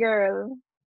like, my girl,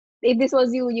 if this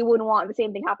was you, you wouldn't want the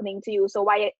same thing happening to you. So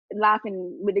why you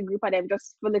laughing with the group of them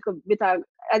just for like a bit of,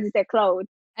 as you said, cloud?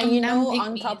 And you know,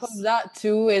 on top of that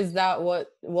too, is that what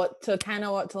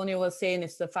Tony was saying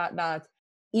is the fact that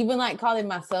even like calling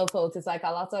myself out, it's like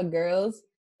a lot of girls,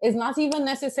 it's not even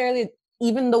necessarily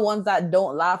even the ones that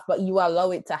don't laugh, but you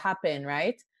allow it to happen,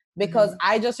 right? Because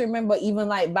I just remember even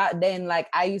like back then, like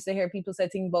I used to hear people say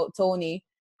things about Tony,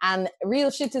 and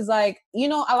real shit is like, you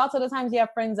know, a lot of the times you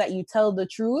have friends that you tell the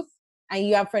truth and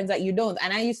you have friends that you don't.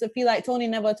 And I used to feel like Tony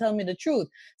never told me the truth.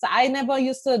 So I never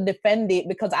used to defend it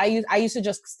because I used to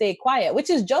just stay quiet, which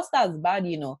is just as bad,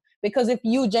 you know, because if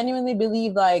you genuinely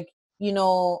believe, like, you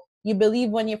know, you believe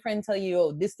when your friend tell you,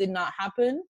 oh, this did not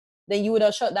happen, then you would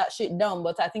have shut that shit down.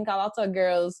 But I think a lot of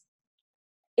girls,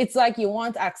 it's like you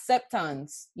want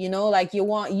acceptance, you know, like you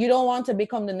don't want to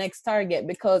become the next target.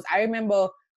 Because I remember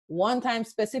one time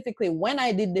specifically when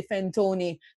I did defend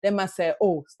Tony, they must say,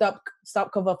 oh, stop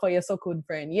cover for your suckled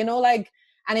friend, you know, like,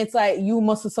 and it's like, you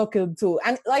must have suckled too.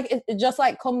 And like, it just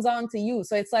like comes on to you.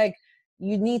 So it's like,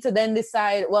 you need to then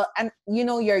decide, well, and you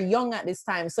know, you're young at this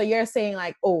time. So you're saying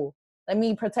like, oh, let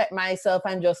me protect myself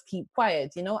and just keep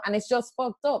quiet, you know, and it's just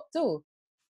fucked up too.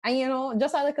 And you know,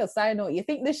 just like a side note, you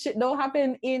think this shit don't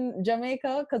happen in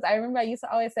Jamaica? Because I remember I used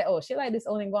to always say, oh, shit like this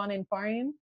only gone in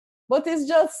foreign. But it's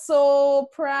just so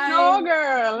prime. No,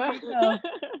 girl. Yeah.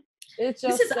 It's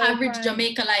just this is so average prime.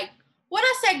 Jamaica. Like, when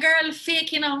I say girl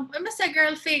fake, you know, when I say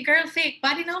girl fake,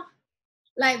 bad, you know?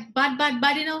 Like,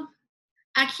 bad, you know?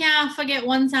 I can't forget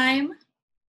one time,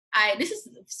 this is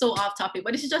so off topic,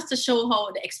 but this is just to show how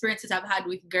the experiences I've had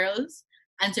with girls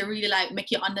and to really like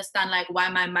make you understand like why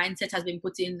my mindset has been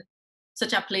put in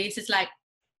such a place. It's like,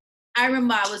 I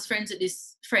remember I was friends with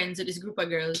this group of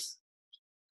girls,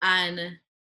 and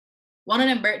one of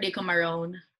them birthday come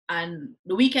around, and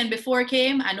the weekend before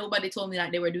came and nobody told me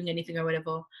that they were doing anything or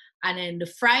whatever. And then the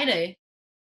Friday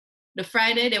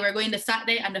they were going the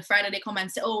Saturday, and the Friday they come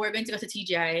and say, oh, we're going to go to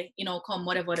TGI, you know, come,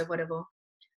 whatever.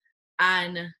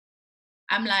 And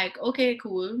I'm like, okay,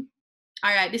 cool.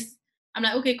 All right, I'm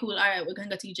like, okay, cool. All right, we're going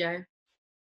to go to TGI.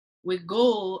 We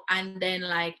go, and then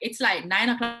like, it's like 10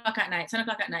 o'clock at night,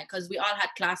 because we all had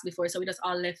class before. So we just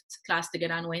all left class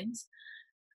together and went.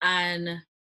 And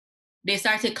they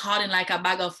started calling like a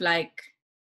bag of like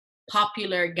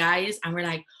popular guys, and we're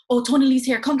like, oh, Tony Lee's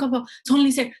here, come, Tony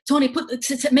Lee's here, Tony,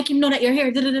 make him know that you're here,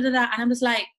 and I'm just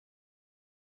like,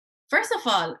 first of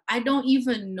all, I don't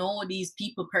even know these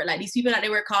people like these people that they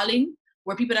were calling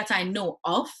were people that I know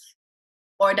of,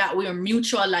 or that we are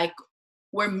mutual, like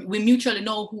we mutually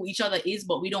know who each other is,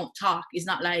 but we don't talk. It's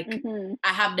not like I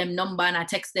have them number and I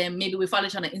text them, maybe we follow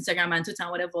each other on Instagram and Twitter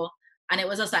and whatever, and it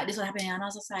was just like, this was happening, and I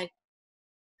was just like,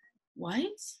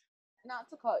 what? Not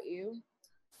to cut you.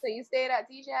 So you stayed at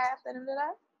TGI after them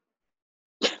that?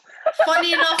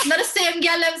 Funny enough, not the same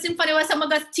girl them symphony was some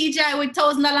got TGI with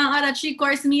 $1,000 other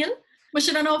 3-course meal. We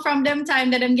should know from them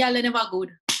time that them girl they never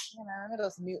good. Yeah, man, I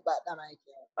just mute back that mic.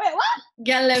 Wait, what?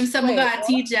 Girl, them some Wait, go what? at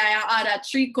TJ and order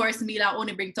 3-course meal and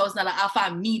only bring $1,000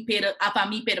 after me pay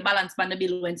the balance on the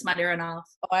bill when somebody run off.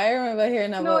 Oh, I remember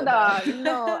hearing No, about dog. that.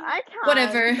 No, I can't.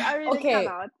 Whatever. I really Okay,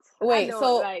 cannot. I wait, don't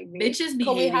so like this. Bitches be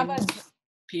so we have hating. we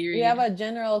Period. have a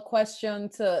general question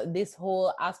to this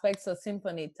whole aspect of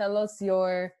Symphony. Tell us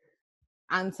your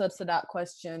answer to that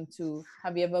question too.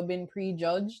 Have you ever been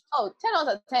prejudged? Oh, 10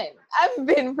 out of 10. I've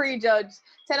been prejudged.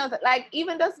 10 out of 10. Like,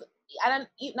 even just, and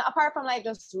even apart from like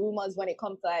just rumors when it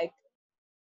comes to like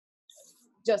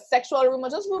just sexual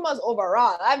rumors, just rumors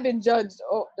overall. I've been judged.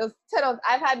 Oh, just 10 out.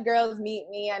 I've had girls meet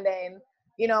me and then,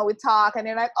 you know, we talk and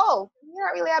they're like, oh, you're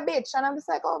not really a bitch. And I'm just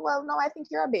like, oh, well, no, I think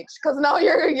you're a bitch. Because now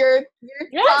you're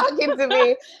talking to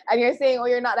me and you're saying, oh,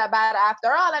 you're not that bad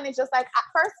after all. And it's just like,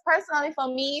 first, personally for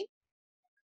me,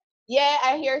 yeah,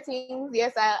 I hear things.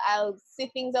 Yes, I'll see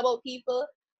things about people.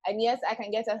 And yes, I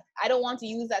can I don't want to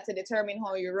use that to determine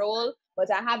how you roll, but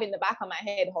I have in the back of my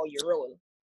head how you roll.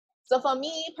 So for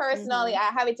me personally,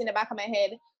 I have it in the back of my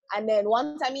head. And then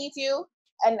once I meet you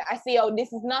and I see, oh,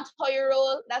 this is not how you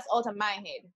roll, that's out of my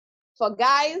head. For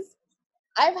guys,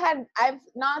 I've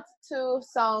not to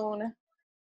sound,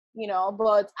 you know,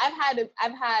 but I've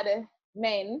had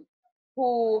men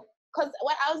who, because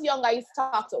when I was young, I used to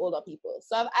talk to older people.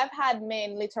 So I've had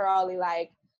men literally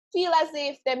like feel as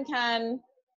if them can,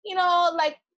 you know,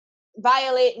 like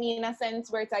violate me in a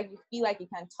sense where it's like you feel like you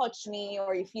can touch me,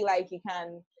 or you feel like you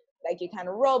can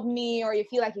rub me, or you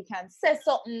feel like you can say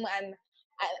something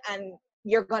and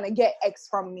you're gonna get X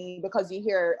from me because you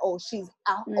hear, oh, she's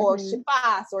out, or she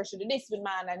fast, or she do this with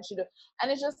man, and she do,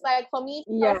 and it's just like, for me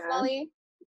personally,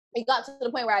 it got to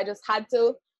the point where I just had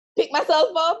to pick myself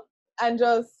up and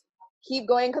just keep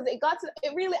going, because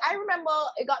I remember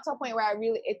it got to a point where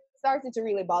it started to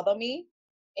really bother me,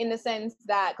 in the sense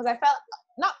that, because I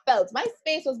my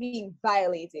space was being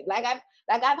violated. Like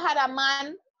I've had a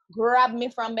man grab me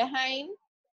from behind,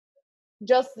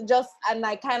 just and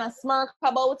like kind of smirk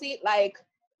about it, like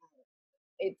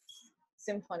it's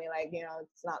Symphony, like, you know,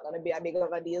 it's not gonna be a big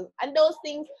of a deal. And those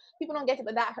things, people don't get it,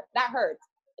 but that hurts.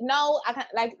 Now I can,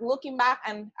 like, looking back,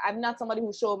 and I'm not somebody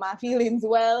who show my feelings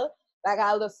well. Like,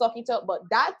 I'll just suck it up. But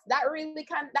that really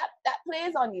that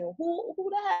plays on you. Who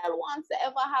the hell wants to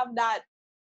ever have that?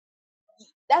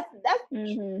 That's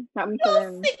Happened to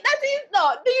them. that is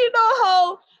no. Do you know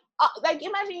how? Like,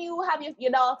 imagine you have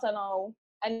your daughter now,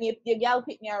 and your girl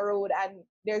pick me a road, and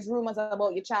there's rumors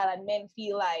about your child, and men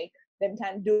feel like them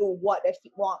can do what they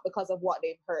want because of what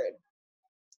they've heard.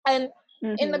 And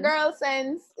in the girl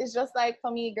sense, it's just like, for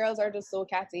me, girls are just so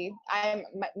catty. I'm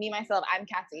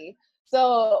catty.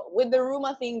 So with the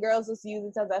rumor thing, girls just use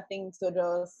it as a thing to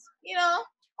just, you know,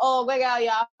 oh, girl,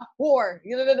 yeah, whore,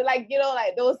 you know, like, you know,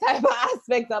 like those type of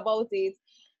aspects about it.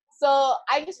 So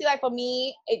I just feel like, for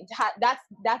me,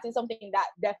 that is something that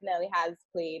definitely has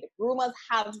played. Rumors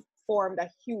have formed a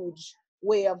huge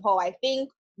way of how I think,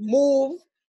 move,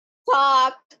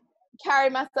 talk, carry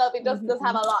myself. It just does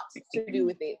have a lot to do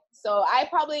with it. So I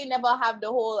probably never have the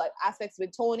whole aspects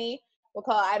with Tony,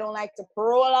 because I don't like to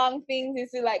prolong things. You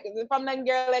see, like, if I'm that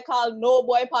girl they call no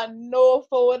boy on no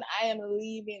phone, I am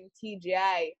leaving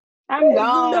TGI. I'm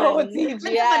gone. No When did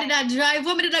TGI. I drive?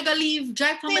 When did I go leave?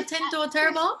 Drive from a 10 to a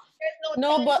turbo?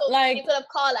 No, but like, you could have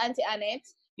called Auntie Annette.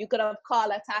 You could have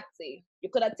called a taxi. You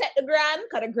could have taken the grand,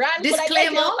 because the grand could have get you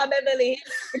Disclaimer. up at Beverly.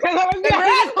 Because I was The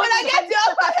grand could have get you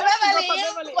up at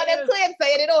Beverly. But they claim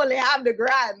say they don't only have the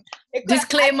grand.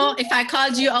 Disclaimer, if I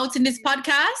called you out in this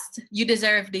podcast, you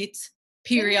deserved it.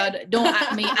 Period. Don't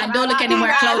at me, and don't look any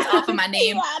more clouds off of my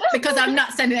name, because I'm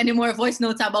not sending any more voice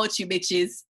notes about you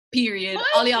bitches. Period.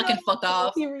 All y'all can fuck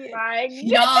off.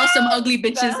 Y'all some ugly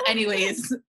bitches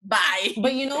anyways. Bye.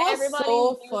 but you know what's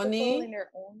so funny?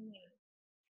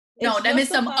 No, them is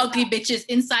some ugly bitches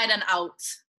inside and out.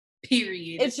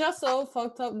 Period. It's just so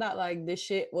fucked up that like this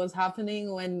shit was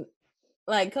happening when,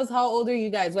 like, because how old are you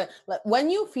guys?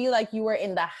 When you feel like you were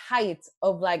in the height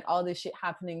of like all this shit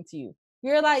happening to you,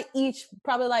 you're like each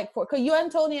probably like four. Because you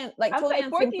and Tony and like Tony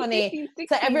and 14, Symphony, 15, 16,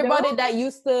 to everybody though.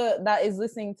 that is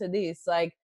listening to this,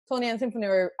 like Tony and Symphony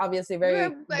were obviously very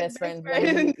were, like, best friends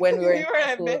friends. when we were in We were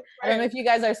high school. best I don't know if you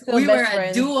guys are still we were best a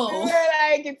friends. duo. We were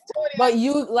like, it's Tony. But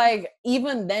you, like,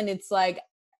 even then it's like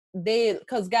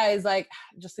because guys, like,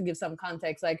 just to give some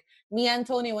context, like, me and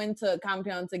Tony went to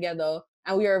Campion together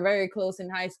and we were very close in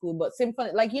high school. But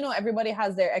Symphony, like, you know, everybody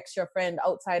has their extra friend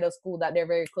outside of school that they're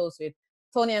very close with.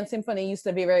 Tony and Symphony used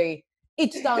to be very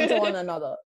itched on to one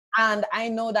another. And I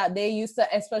know that they used to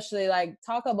especially like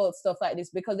talk about stuff like this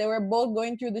because they were both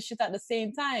going through the shit at the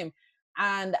same time.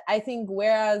 And I think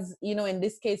whereas, you know, in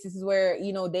this case, this is where,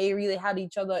 you know, they really had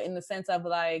each other in the sense of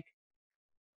like,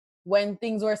 when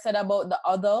things were said about the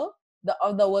other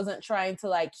wasn't trying to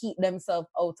like keep themselves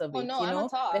out of it, no, you I'm know? a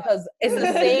talk. Because it's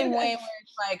the same way where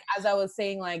it's like, as I was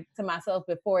saying like to myself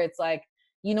before, it's like,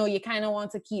 you know, you kind of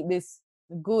want to keep this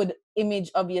good image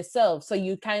of yourself. So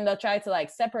you kind of try to like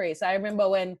separate. So I remember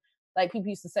when like people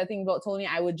used to say things about Tony,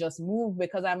 I would just move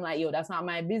because I'm like, yo, that's not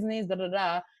my business, da da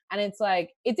da. And it's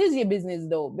like, it is your business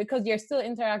though, because you're still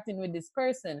interacting with this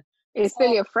person. It's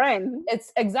still your friend.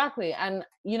 It's exactly. And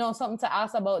you know, something to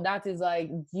ask about that is like,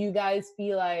 do you guys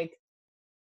feel like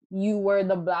you were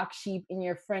the black sheep in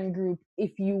your friend group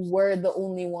if you were the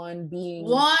only one being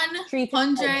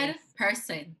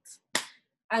 100%?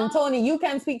 And Tony, you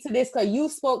can speak to this because you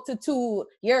spoke to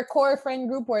your core friend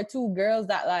group were two girls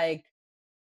that like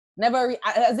never,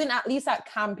 as in at least at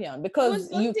Campion,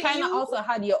 because you kind of also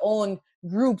had your own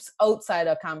groups outside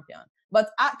of Campion. But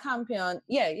at Campion,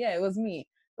 yeah, it was me.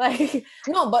 Like,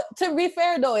 no, but to be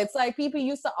fair though, it's like people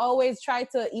used to always try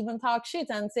to even talk shit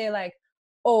and say like,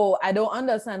 oh, I don't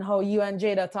understand how you and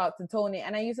Jada talk to Tony.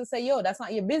 And I used to say, yo, that's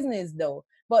not your business though.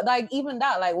 But like even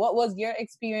that, like what was your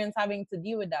experience having to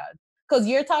deal with that? Because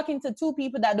you're talking to two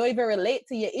people that don't even relate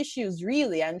to your issues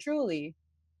really and truly.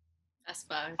 That's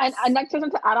fine. And next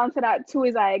question to add on to that too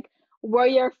is like, were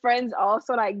your friends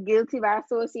also like guilty by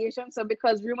association? So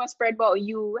because rumors spread about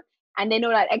you and they know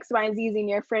that X, Y, and Z is in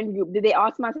your friend group, did they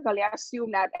automatically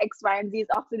assume that X, Y, and Z is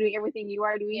also doing everything you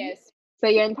are doing? Yes. So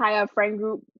your entire friend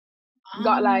group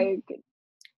got like...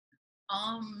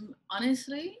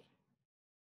 Honestly,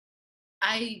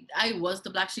 I was the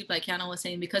black sheep, like Kiana was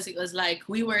saying, because it was like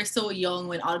we were so young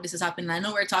when all of this is happening. I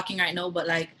know we're talking right now, but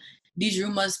like these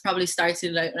rumors probably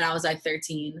started like when I was like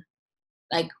 13,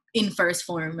 like in first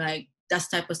form, like that's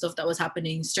type of stuff that was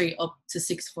happening straight up to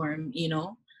sixth form, you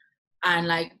know, and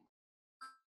like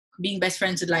being best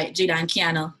friends with like Jada and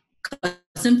Kiana.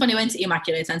 Symphony went to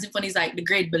Immaculate, and Symphony's like the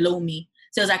grade below me.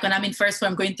 So it was like when I'm in first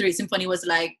form going through it, Symphony was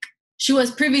like, she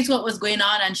was privy to what was going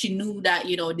on and she knew that,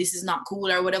 you know, this is not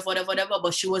cool or whatever,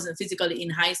 but she wasn't physically in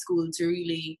high school to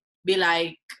really be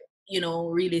like, you know,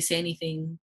 really say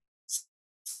anything.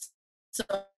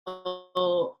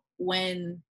 So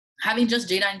when having just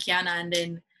Jada and Kiana, and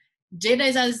then Jada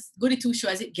is as good a two-show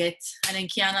as it gets, and then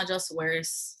Kiana just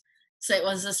worse. So it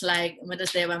was just like, I'm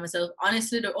just there by myself.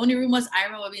 Honestly, the only rumors I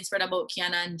remember being spread about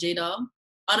Kiana and Jada,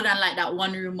 other than like that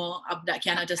one rumor that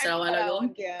Kiana just said a while ago,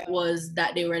 was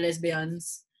that they were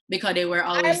lesbians because they were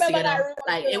always together.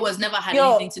 Like it was never had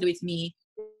anything to do with me.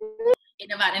 It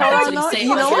never had anything to do with me.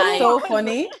 You know what's so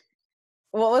funny?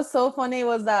 What was so funny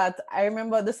was that I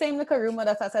remember the same little rumor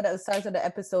that I said at the start of the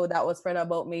episode that was spread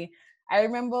about me. I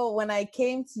remember when I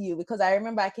came to you, because I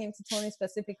remember I came to Tony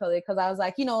specifically because I was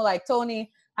like, you know, like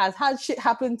Tony has had shit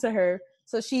happen to her.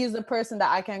 So she is the person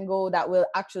that I can go that will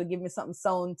actually give me something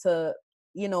sound to,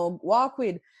 you know, walk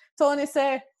with. Tony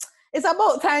said, it's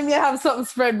about time you have something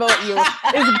spread about you.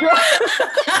 It's gross.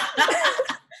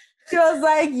 She was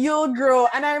like, you'll grow.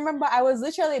 And I remember I was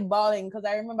literally bawling because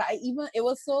I remember it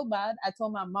was so bad. I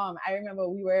told my mom, I remember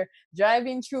we were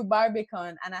driving through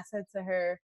Barbican and I said to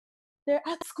her, they're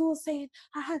at school saying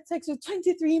I had sex with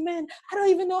 23 men. I don't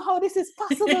even know how this is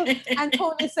possible. And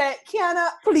Tony said, Kiana,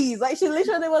 please. Like she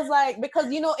literally was like,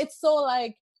 because you know, it's so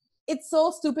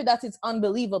stupid that it's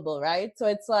unbelievable, right? So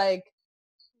it's like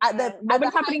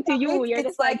what's happening to you? You're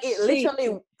just like it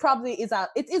literally probably is a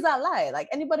lie. Like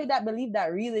anybody that believe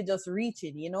that really just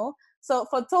reaching, you know. So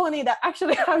for Tony that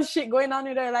actually have shit going on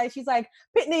in her life, she's like,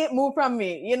 Pitney, move from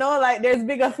me, you know, like there's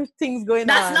bigger things going on.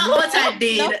 That's not what I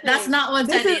did. That's not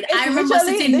what I did. I remember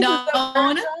sitting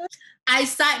down. I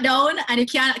sat down, and if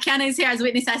Kiana is here as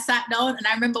witness, I sat down, and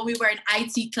I remember we were in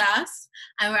IT class,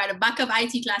 and we were at the back of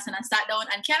IT class, and I sat down,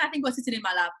 and Kiana, I think, was sitting in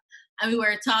my lap, and we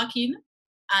were talking.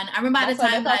 And I remember at the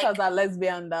time, like, I was a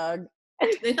lesbian dog.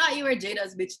 They thought you were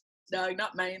Jada's bitch dog,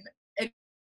 not mine.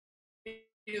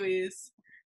 Anyways,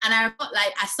 and I remember,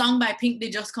 like, a song by Pink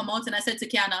did just come out, and I said to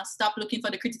Kiana, stop looking for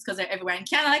the critics because they're everywhere. And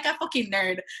Kiana, like a fucking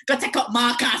nerd, go take up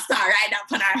marker and start right up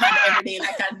on her hand every day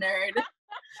like a nerd.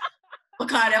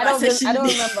 I don't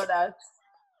remember that.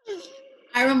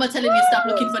 I remember telling you stop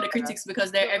looking for the critics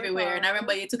because they're everywhere. And I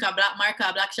remember you took a black marker,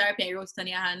 a black Sharpie, and you wrote it on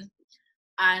your hand.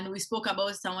 And we spoke about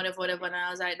it and whatever, and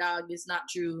I was like, dog, it's not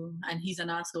true. And he's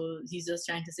an asshole. He's just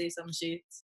trying to say some shit.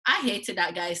 I hated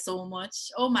that guy so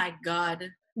much. Oh my God.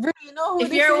 You know who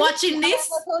if you're watching this,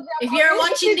 know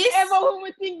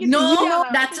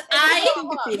that I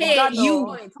hate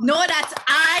you. Know that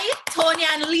I, Tony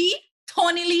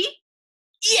Lee,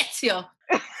 hate you.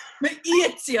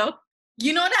 Hate you.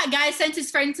 You know that guy sent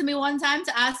his friend to me one time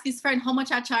to ask his friend how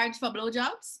much I charge for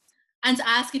blowjobs? And to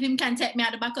ask if him can take me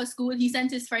at the back of school. He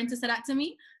sent his friend to say that to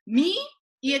me. Me,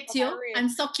 hate you, and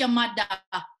suck your mother.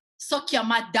 suck your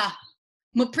mother.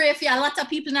 I pray for a lot of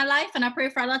people in our life and I pray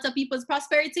for a lot of people's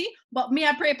prosperity, but me,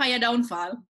 I pray for your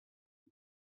downfall.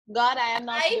 God, I am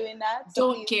not doing that.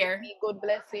 So don't care. Give me good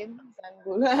blessings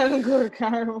and good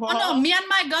karma. Oh no, me and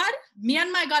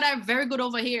my God are very good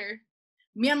over here.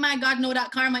 Me and my God know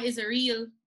that karma is real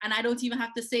and I don't even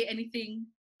have to say anything.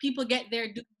 People get their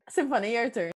Symphony, your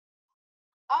turn.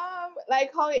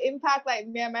 Like how it impact like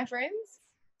me and my friends?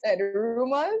 The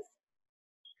rumors?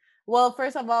 Well,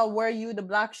 first of all, were you the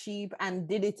black sheep and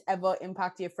did it ever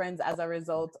impact your friends as a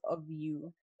result of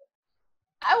you?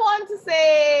 I want to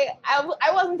say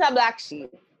I wasn't a black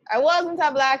sheep. I wasn't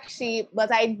a black sheep,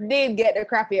 but I did get the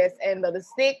crappiest end of the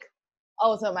stick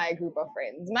out of my group of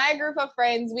friends. My group of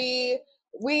friends, we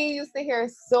used to hear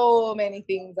so many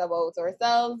things about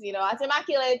ourselves. You know, at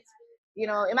Immaculate, you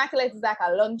know, Immaculate is like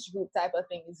a lunch group type of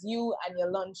thing. It's you and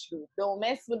your lunch group. Don't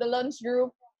mess with the lunch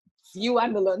group. It's you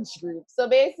and the lunch group. So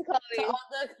basically,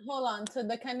 hold on. To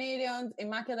the Canadians,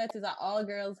 Immaculate is an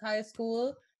all-girls high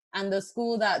school. And the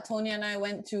school that Tony and I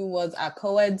went to was a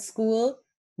co-ed school.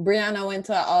 Brianna went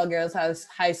to an all-girls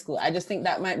high school. I just think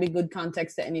that might be good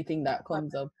context to anything that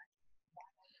comes up.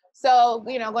 So,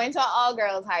 you know, going to an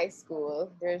all-girls high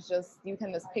school, there's just, you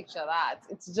can just picture that.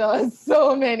 It's just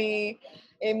so many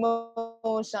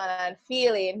emotion and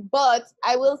feeling. But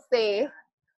I will say,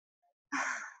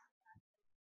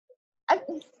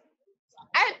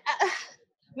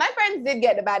 my friends did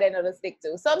get the bad end of the stick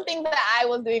too. Some things that I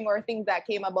was doing or things that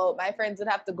came about, my friends would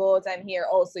have to go out and hear,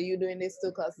 oh, so you doing this too,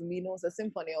 because we know it's a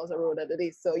symphony also wrote under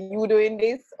this. So you doing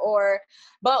this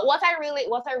but what I really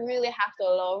have to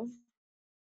love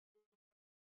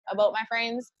about my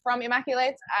friends from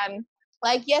Immaculate, and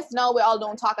like, yes, no, we all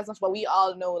don't talk as much, but we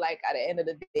all know, like, at the end of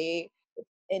the day, if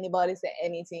anybody say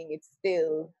anything, it's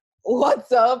still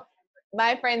what's up.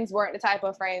 My friends weren't the type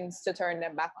of friends to turn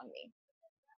them back on me.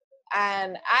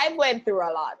 And I went through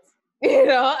a lot, you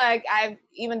know, like I've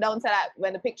even down to that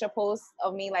when the picture posts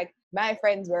of me, like my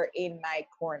friends were in my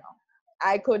corner.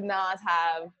 I could not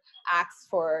have asked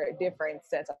for a different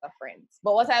set of friends.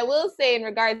 But what I will say in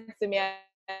regards to me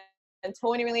and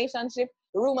Tony relationship,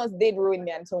 Rumours did ruin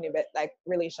me and Tony like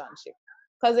relationship.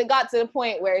 Because it got to the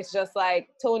point where it's just like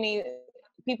Tony,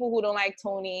 people who don't like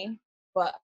Tony,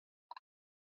 but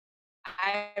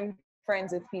I'm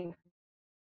friends with people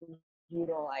who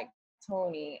don't like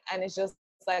Tony, and it's just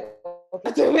like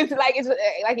it's like it's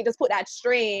like it just put that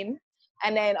strain.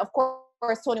 And then of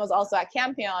course Tony was also at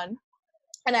Campion,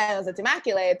 and I was at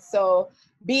Immaculate, so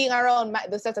being around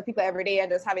the set of people every day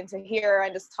and just having to hear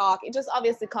and just talk, it just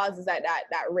obviously causes that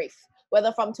rift.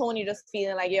 Whether from Tony just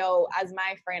feeling like, yo, as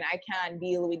my friend, I can't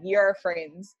deal with your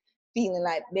friends feeling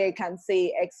like they can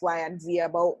say X, Y, and Z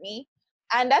about me,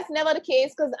 and that's never the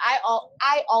case because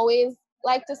I always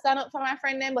like to stand up for my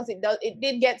friend then, but it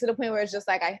did get to the point where it's just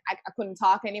like I couldn't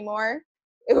talk anymore.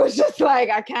 It was just like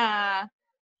I can't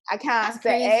That's say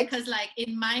crazy because like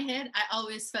in my head I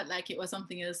always felt like it was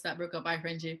something else that broke up our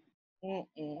friendship. That's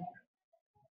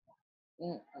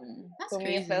for crazy.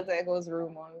 Me it felt like it was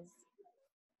Rumours.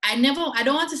 I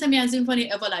don't want to say me and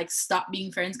Symphony ever like stop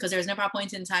being friends, because there's never a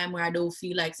point in time where I don't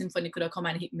feel like Symphony could have come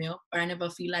and hit me up, or I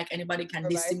never feel like anybody can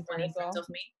diss Symphony in front of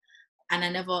me. And I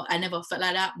never felt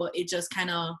like that, but it just kind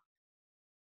of,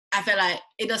 I felt like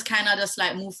it just kind of just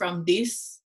like moved from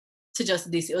this to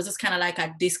just this. It was just kind of like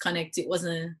a disconnect. It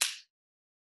wasn't,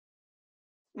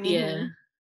 yeah.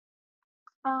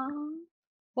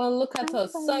 Well, look at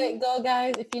us. So it go,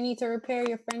 guys. If you need to repair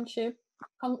your friendship,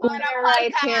 come on.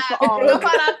 Right here for all. Go on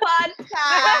a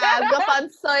podcast. Go on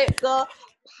So It Go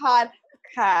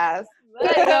podcast.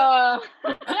 Let's go.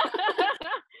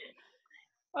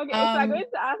 Okay, so I'm going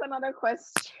to ask another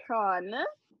question.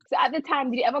 So at the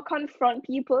time, did you ever confront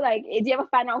people? Like, did you ever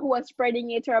find out who was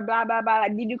spreading it or blah, blah, blah?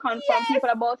 Like, did you confront people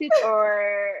about it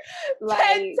or like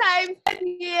 10 times?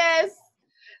 Yes.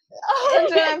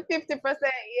 150%, yes.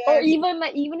 Or even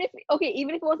if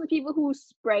it wasn't people who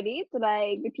spread it,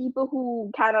 like the people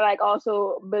who kind of like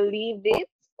also believed it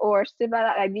or stuff like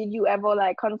that, like did you ever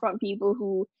like confront people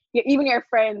who, even your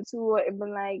friends who have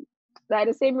been like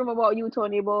the same room about you,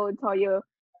 Tony, about how you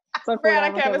I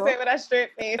can't even say with a straight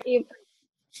face.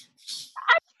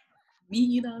 Me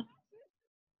either.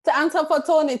 To answer for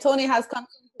Tony has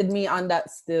confronted me on that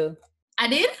still. I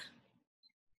did?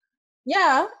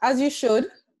 Yeah, as you should. I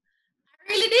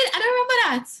really did. I don't remember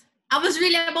that. I was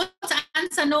really about to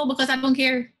answer no because I don't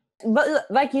care. But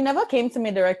like, you never came to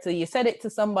me directly. You said it to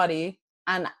somebody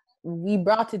and we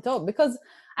brought it up. Because,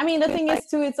 I mean, the thing is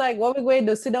too, it's like, what we're going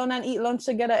to do, sit down and eat lunch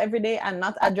together every day and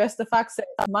not address the fact that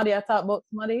somebody I talk about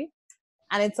somebody.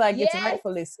 And it's like, it's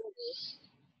rightfully so.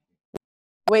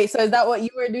 Wait, so is that what you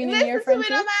were doing in your Listen to me,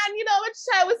 friendship? man. You know, which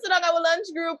time we sit on our lunch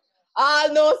group.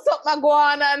 No, something go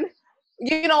on, and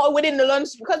you know, within the lunch,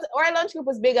 because our lunch group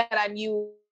was bigger than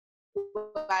you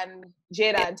and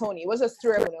Jada and Tony. It was just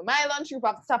three of them. My lunch group,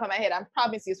 off the top of my head, I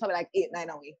promise you, it's probably like 8, 9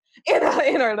 away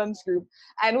in our lunch group.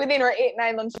 And within our 8,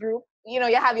 9 lunch group, you know,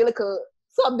 you have your little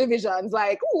subdivisions,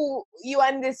 like, ooh, you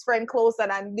and this friend closer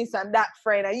than this and that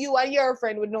friend, and you and your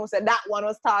friend would know, so that one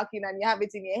was talking, and you have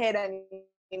it in your head, and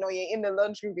you know, you're in the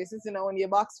lunch group, you're sitting on your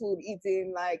box food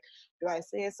eating, like, do I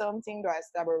say something? Do I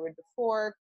stab her with the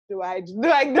fork? Do I do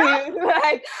like,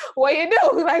 what you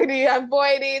do? Like, do you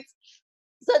avoid it?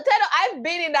 So Tedo, I've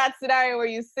been in that scenario where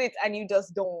you sit and you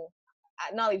just don't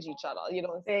acknowledge each other. You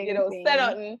don't say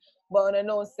nothing, but you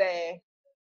don't say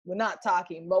we're not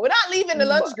talking, but we're not leaving the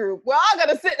lunch group. We're all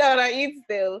gonna sit down and eat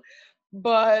still.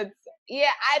 But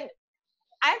yeah,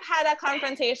 I've had a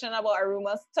confrontation about a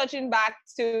rumor, touching back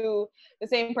to the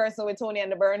same person with Tony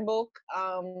and the Burn book.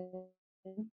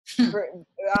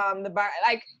 The bar,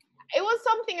 like, it was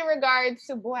something in regards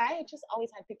to, boy, I just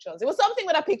always had pictures. It was something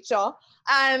with a picture,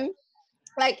 and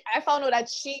like I found out that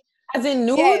she, as in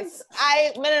nudes. Yes,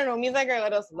 I don't know. Me and that girl, I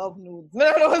just love nudes. I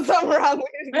don't know what's something wrong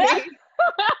with me.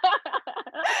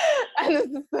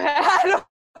 And I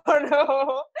don't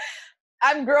know.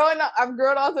 I'm grown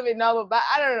out of it now, but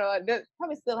I don't know. They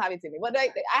probably still have it in me. But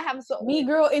like, I have so me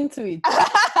grow into it.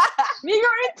 Me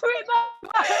grow into it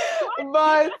now.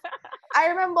 But I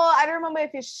don't remember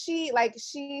if it's she got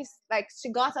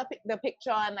the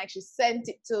picture and like she sent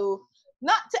it to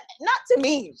not to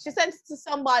me. She sent it to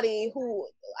somebody who,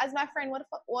 as my friend,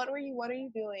 what are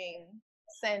you doing?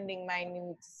 Sending my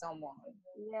nude to someone.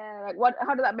 Yeah, like what?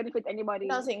 How does that benefit anybody?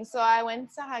 Nothing. So I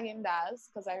went to Häagen-Dazs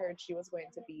because I heard she was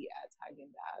going to be at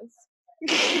Häagen-Dazs.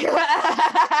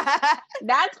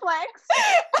 That's flex.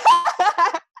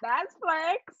 That's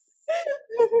flex.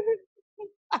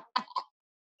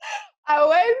 I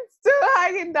went to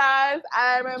Häagen-Dazs.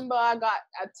 I remember I got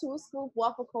a 2-scoop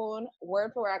waffle cone.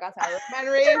 Word for word, I got a rum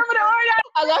raisin.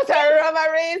 I got a rum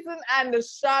raisin and the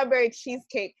strawberry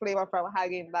cheesecake flavor from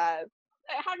Häagen-Dazs.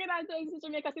 Häagen-Dazs in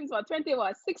Jamaica since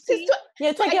what? 16?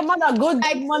 Yeah, take your mother good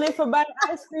money for buying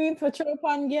ice cream for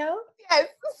Tropan girl. Yes,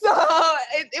 so I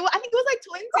think it was like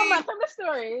 20. Come on, tell the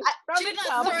story. She did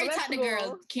not throw it at the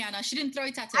girl, Kiana. She didn't throw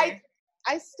it at her.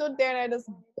 I stood there and I just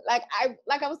I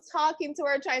was talking to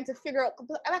her, trying to figure out,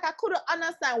 like, I couldn't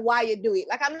understand why you do it.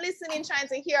 Like, I'm listening, trying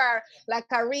to hear like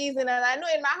a reason, and I know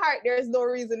in my heart there's no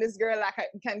reason this girl like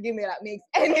can give me that makes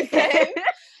any sense.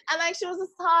 And like she was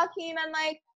just talking and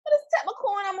like, I just take my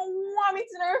cone, I'm gonna warm it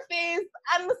in her face,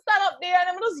 and I stand up there and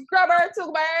I'm just grab her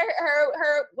took by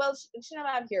her well, she never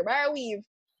have here, by her weave.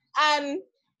 And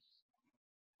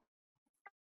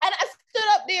I stood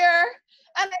up there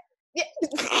and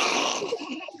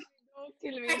Don't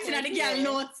kill me.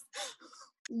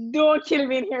 Don't kill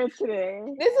me in here today.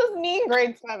 This was me in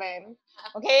grade 7.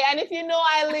 Okay, and if you know,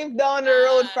 I live down the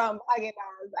road from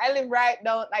Häagen-Dazs. I live right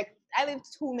down, like, I live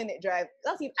 2-minute drive.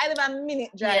 I live a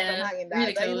minute drive from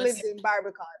Häagen-Dazs. Really I lived in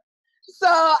Barbican. So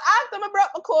after I brought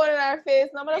my cone in her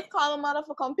face, I'm gonna call my mother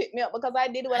to come pick me up because I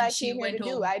did what I came here to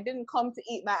do. I didn't come to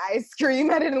eat my ice cream.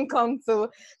 I didn't come to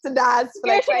dance.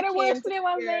 You're getting a worse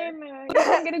flavor, man. You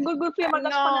don't get a good flavor.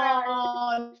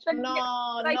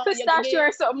 No, like pistachio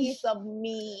or something. Piece of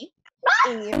me.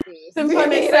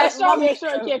 Symphony said, Mommy,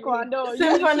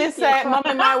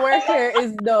 Mommy, my work here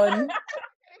is done.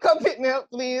 Come pick me up,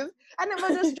 please. I never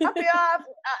just drop you off.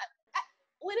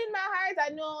 Within my heart, I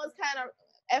know I was kind of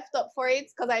effed up for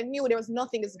it because I knew there was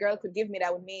nothing this girl could give me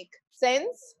that would make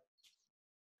sense.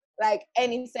 Like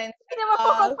any sense. You never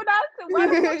come up for that. Why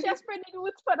the fuck she spread the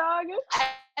news for dog?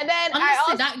 And then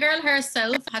honestly, that girl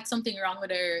herself had something wrong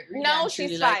with her. Really, no,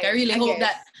 she's like, I really hope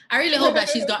that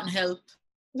she's gotten help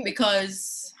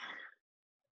because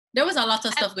there was a lot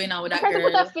of stuff going on with that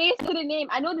girl. Put a face to the name.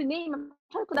 I know the name. I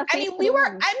mean,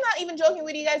 I'm not even joking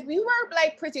with you guys. We were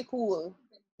like pretty cool.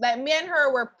 Like me and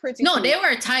her were pretty. No, cool. They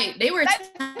were tight. They were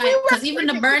tight because even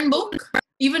the burn book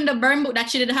that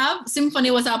she did have,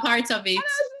 Symphony was a part of it. And I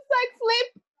was just like,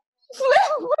 flip.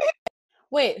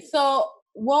 Wait, so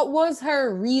what was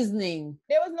her reasoning?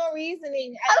 There was no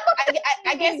reasoning.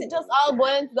 I guess it just all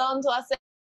boils down to a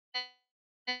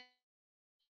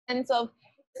sense of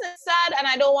it's sad, and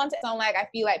I don't want to sound like I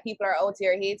feel like people are out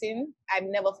here hating. I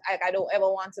don't ever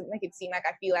want to make it seem like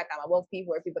I feel like I'm above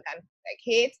people or people can like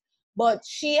hate. But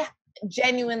she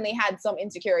genuinely had some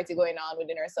insecurity going on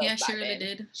within herself. Yeah, she really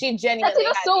did. She genuinely.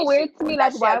 That's just so weird to me.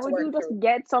 Like, why would you just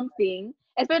get something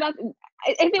Especially that,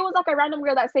 if it was like a random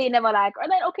girl that say you never like, or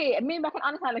then okay, maybe I can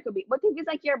understand a little bit. But if it's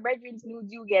like your brethren's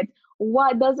nudes you get,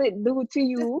 what does it do to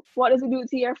you? What does it do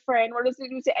to your friend? What does it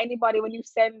do to anybody when you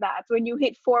send that? When you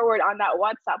hit forward on that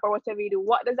WhatsApp or whatever you do,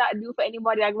 what does that do for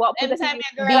anybody? Like what Anytime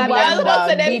positive? your girl, I was BBM, about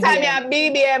to dog. say, anytime BBM. you're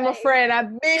BBM, my friend, a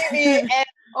BBM.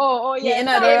 Oh You're yeah, in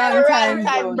at the sorry, In a wrong wrong time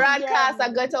time, zone. broadcast,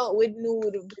 I got out with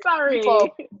nude. Sorry,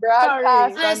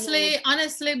 Broadcast sorry. and nude.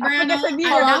 Honestly, I forget Brianna, to do at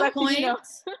that, that you know. point,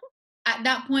 at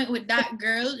that point with that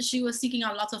girl, she was seeking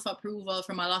a lot of approval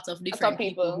from a lot of different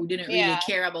people who didn't really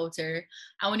care about her.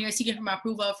 And when you're seeking from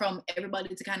approval from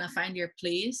everybody to kind of find your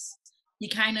place, you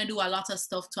kind of do a lot of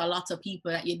stuff to a lot of people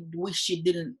that you wish you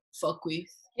didn't fuck with.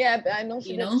 Yeah, but I know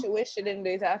she didn't. She wished she didn't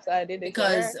do it after I did it.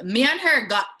 Because me and her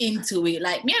got into it.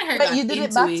 Like me and her got into it. You did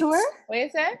it back to her? What you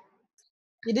say?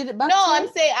 You did it back no, to her? I'm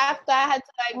saying after I had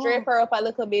to like drape her up a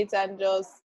little bit and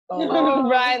just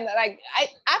Brian, like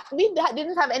we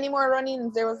didn't have any more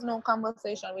run-ins. There was no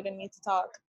conversation. We didn't need to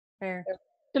talk. Fair.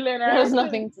 There was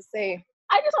nothing to say.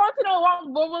 I just want to know what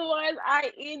bubble was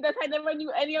I in that I never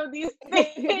knew any of these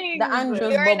things. The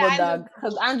Andrews bubble, dog.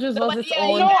 Because Andrews was its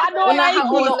own. I know, When I like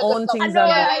have your own things on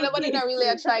yeah, it. nobody not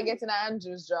really try getting an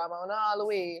Andrews drama. Not all the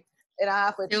way. In a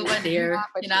half a tree. Over there.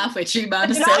 In a half a tree by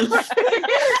myself. In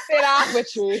a half a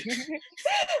tree.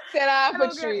 In a half a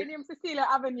tree. In Cecilia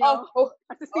Avenue.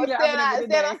 Cecilia Avenue.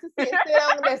 There.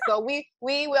 So we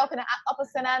up in the upper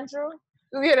St. Andrew.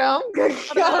 You know, we're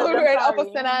in Upper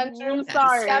St. Andrew.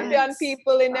 Sorry. Champion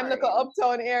people in them little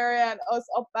uptown area and us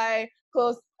up by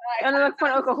close by.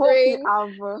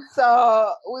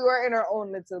 So we were in our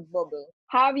own little bubble.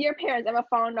 Have your parents ever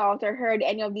found out or heard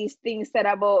any of these things said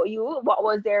about you? What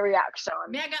was their reaction?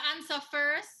 May I answer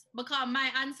first? Because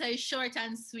my answer is short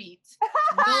and sweet.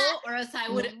 No, or else I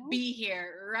wouldn't be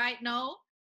here right now.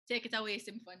 Take it away,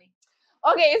 Symphony.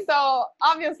 Okay, so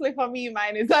obviously for me,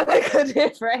 mine is a little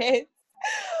different.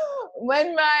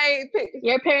 When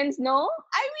your parents know?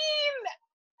 I mean,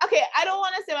 okay, I don't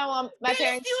want to say my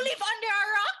parents. Do you live under a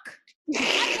rock?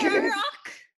 Under a rock?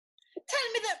 Tell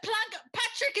me that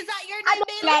Patrick, is that your name? I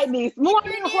don't like this. More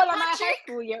than the whole of my high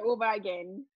school year over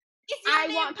again. I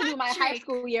want to do my high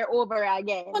school year over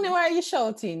again. Funny, why are you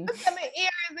shouting? I mean,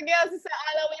 ears, the girls say,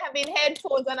 "Hello, we have been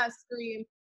headphones and a scream."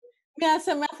 Yeah,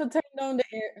 so I have to turn down the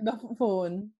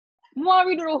phone. More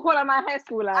we do the whole of my high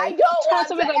school life. I don't want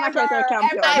to I'd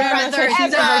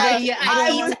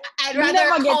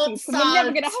rather hope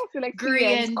never get a high school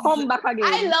experience. Come back again.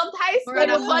 I loved high school.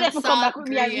 Come back with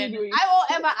me and redo it. I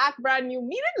won't ever act brand new.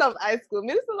 Me didn't love high school.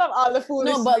 Me still love all the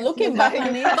foolishness. No, but looking back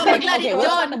on it, okay, we'll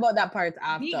talk about that part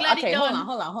after. Okay,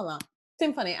 hold on.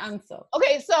 Symphony, answer.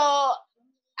 Okay, so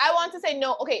I want to say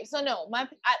no. Okay, so no. At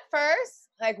first,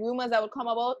 like rumors that would come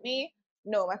about me.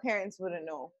 No, my parents wouldn't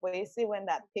know. But you see, when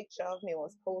that picture of me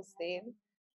was posted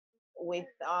with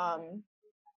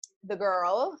the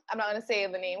girl, I'm not gonna say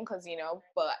the name because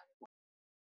but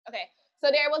okay.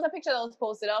 So there was a picture that was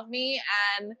posted of me,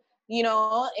 and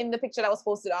in the picture that was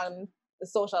posted on the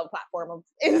social platform of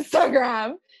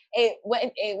Instagram, it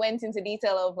went into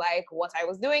detail of like what I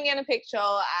was doing in a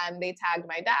picture, and they tagged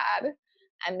my dad,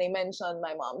 and they mentioned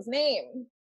my mom's name.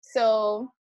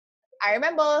 So I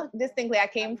remember distinctly, I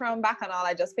came from Bacchanal.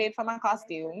 I just paid for my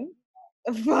costume,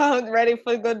 ready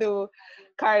for go do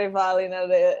carnival in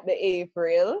the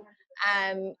April.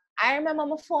 And I remember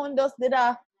my phone just did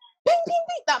a ping, ping,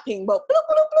 ping, that ping, but bloop,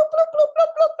 bloop, bloop, bloop, bloop, bloop,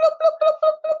 bloop, bloop, bloop,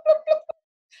 bloop, bloop, bloop, bloop.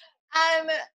 And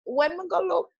when I go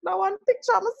look, I want to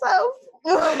picture myself,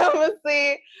 I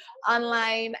see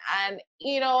online, and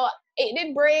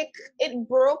it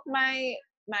broke my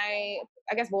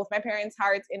I guess both my parents'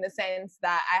 hearts in the sense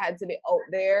that I had to be out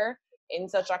there in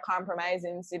such a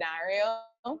compromising scenario.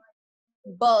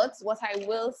 But what I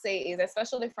will say is,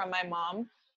 especially from my mom,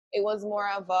 it was more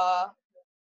of a,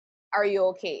 are you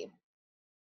okay?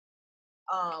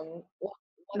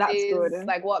 That's good.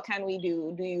 Like, what can we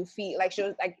do? Do you feel like she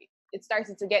was like, it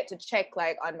started to get to check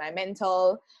like on my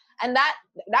mental. And that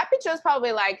picture is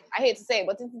probably like, I hate to say it,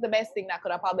 but this is the best thing that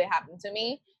could have probably happened to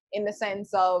me in the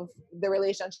sense of the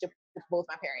relationship with both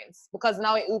my parents, because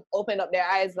now it opened up their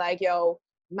eyes like, yo,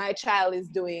 my child is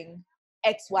doing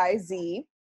XYZ.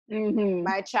 Mm-hmm.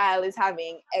 My child is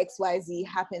having XYZ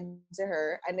happen to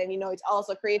her. And then, it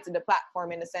also created a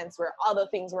platform in a sense where other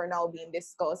things were now being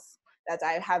discussed that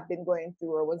I have been going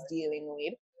through or was dealing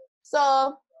with.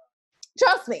 So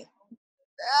trust me,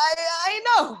 I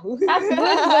know. That's good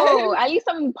though. At least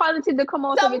something positive to come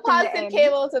out of it. Some positive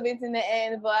came out of it in the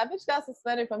end, but I bitch got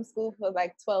suspended from school for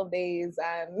like 12 days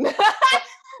and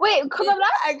wait, because of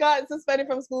that? I got suspended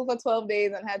from school for 12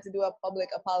 days and had to do a public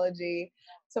apology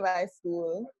to my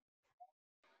school.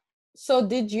 So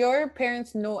did your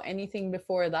parents know anything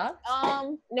before that?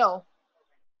 No.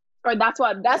 Or that's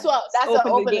what Open the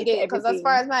open the gate to gate. Because as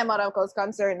far everything. as my mother was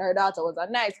concerned, her daughter was a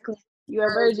nice clean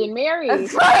You're a virgin virgin. Mary.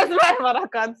 As far as my mother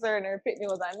concerned, her pitney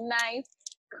was a nice,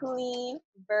 clean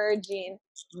virgin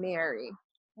Mary.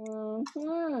 Hmm.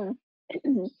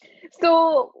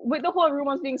 So with the whole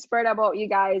rumors being spread about you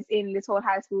guys in this whole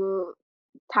high school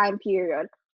time period,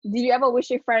 did you ever wish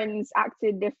your friends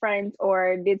acted different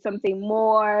or did something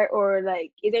more, or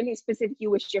like is there anything specific you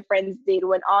wish your friends did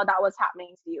when all that was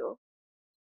happening to you?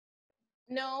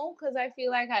 No, because I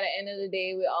feel like at the end of the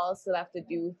day, we all still have to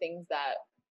do things that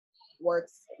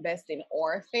works best in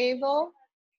our favor.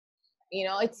 You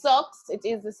know, it sucks. It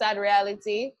is the sad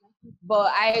reality.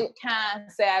 But I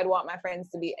can't say I'd want my friends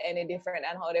to be any different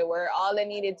than how they were. All they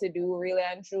needed to do really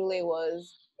and truly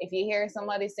was if you hear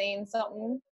somebody saying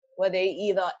something, where they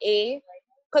either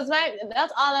because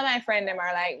that's all of my friends them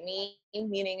are like me,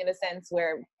 meaning in the sense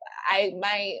where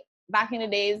my back in the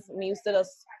days we used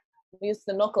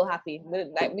to knuckle happy.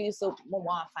 Like we used to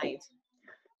want to fight.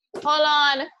 Hold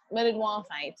on, we didn't want to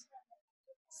fight.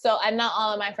 So, and not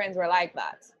all of my friends were like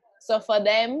that. So for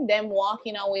them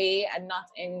walking away and not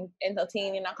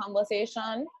entertaining a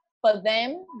conversation, for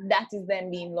them, that is them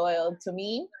being loyal to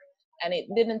me. And it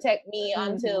didn't take me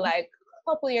until like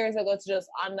a couple years ago to just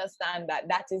understand that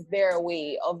that is their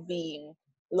way of being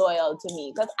loyal to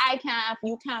me. Because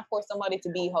you can't force somebody to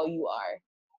be how you are.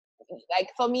 Like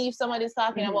for me, if somebody's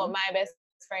talking about my best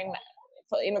friend,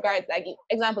 in regards, like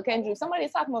example, Kendra, if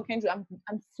somebody's talking about Kendra,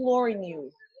 I'm flooring you.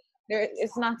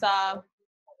 It's not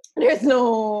there's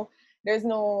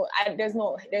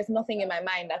nothing in my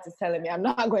mind that is telling me I'm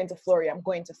not going to floor you. I'm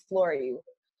going to floor you.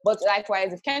 But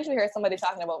likewise, if Kendra hears somebody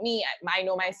talking about me, I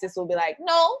know my sis will be like,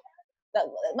 no.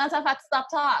 Matter of fact, stop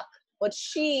talk. But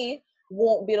she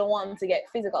won't be the one to get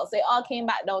physical. So it all came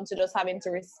back down to just having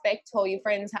to respect how your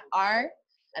friends are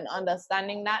and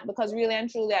understanding that, because really and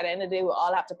truly at the end of the day we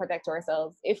all have to protect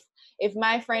ourselves. If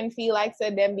my friend feel like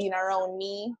said them being around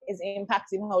me is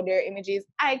impacting how their image is,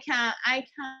 I can't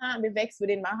be vexed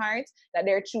within my heart that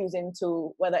they're choosing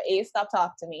to whether A, stop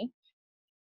talk to me,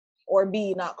 or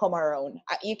B, not come around.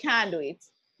 You can't do it.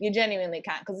 You genuinely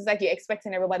can't, because it's like you're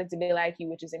expecting everybody to be like you,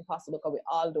 which is impossible, because we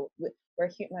all do. We're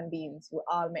human beings. We're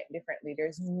all met differently.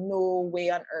 There's no way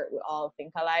on earth we all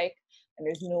think alike, and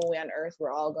there's no way on earth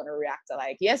we're all going to react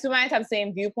alike. Yes, we might have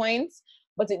same viewpoints,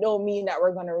 but it don't mean that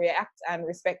we're going to react and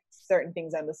respect certain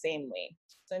things in the same way.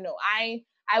 So no, I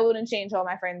wouldn't change how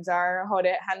my friends are, how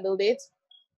they handled it.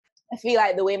 I feel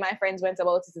like the way my friends went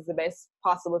about it is the best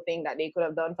possible thing that they could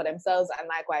have done for themselves, and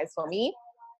likewise for me.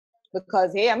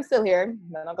 Because hey, I'm still here.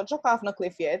 I'm not gonna chuck off no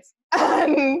cliff yet.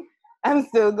 And I'm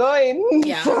still going.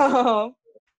 Yeah. So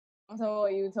what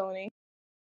about you, Tony?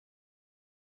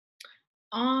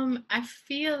 I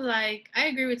feel like I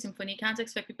agree with Symphony. You can't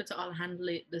expect people to all handle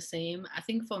it the same. I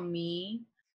think for me,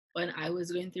 when I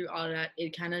was going through all that,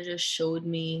 it kind of just showed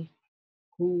me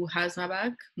who has my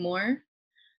back more.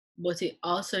 But it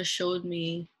also showed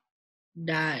me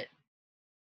that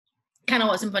kind of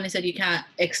what Symphony said, you can't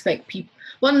expect people,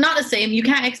 well, not the same. You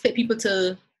can't expect people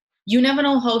to, you never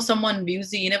know how someone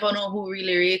views you. You never know who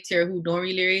really rates you or who don't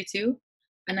really rate you.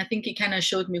 And I think it kind of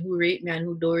showed me who rate me and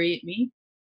who don't rate me.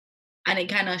 And it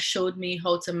kind of showed me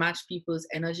how to match people's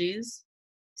energies.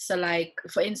 So like,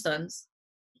 for instance,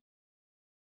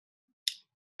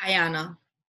 Ayana.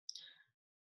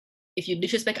 If you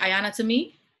disrespect Ayana to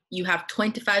me, you have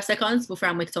 25 seconds before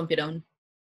I'm going to thump you down.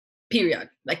 Period.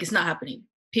 Like, it's not happening.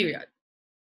 Period.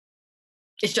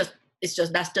 It's just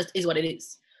that's just is what it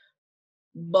is.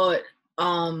 But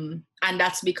and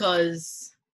that's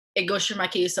because it goes through my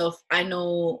case of, I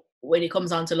know when it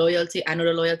comes on to loyalty, I know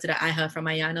the loyalty that I have from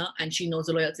Ayana, and she knows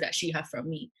the loyalty that she have from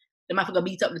me. They might forget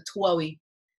beat up the two away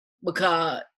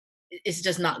because it's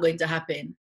just not going to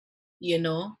happen, you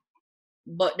know.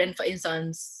 But then, for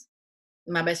instance,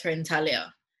 my best friend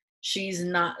Talia, she's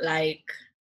not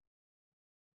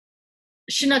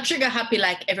trigger happy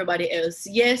like everybody else.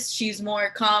 Yes, she's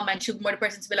more calm and she's more the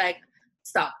person to be like,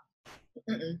 stop,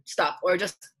 stop, or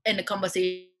just end the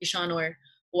conversation or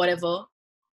whatever.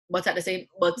 But at the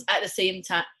same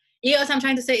time, you know what I'm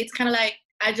trying to say? It's kind of like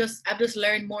I've just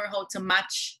learned more how to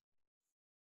match.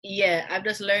 Yeah, I've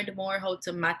just learned more how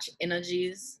to match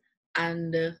energies,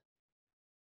 and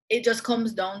it just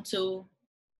comes down to,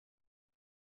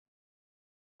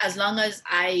 as long as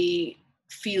I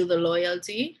feel the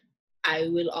loyalty, I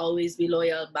will always be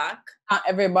loyal back. Not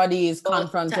everybody is But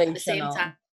confrontational. at the same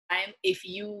time, if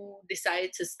you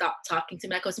decide to stop talking to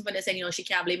me, like Simone saying, she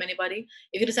can't blame anybody.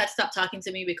 If you decide to stop talking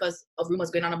to me because of rumors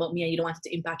going on about me and you don't want it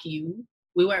to impact you,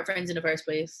 we weren't friends in the first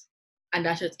place. And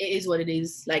that's just, it is what it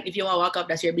is. Like, if you want to walk up,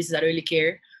 that's your business. I don't really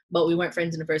care. But we weren't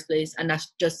friends in the first place, and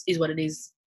that's just is what it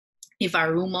is. If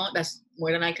a rumor that's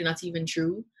more than likely not even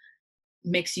true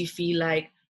makes you feel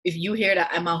like, if you hear that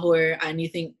I'm a whore and you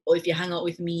think, oh, if you hang out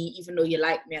with me, even though you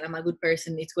like me and I'm a good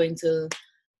person, it's going to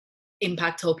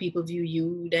impact how people view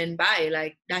you, then bye.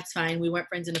 Like, that's fine. We weren't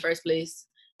friends in the first place.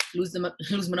 Lose my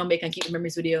number, and keep the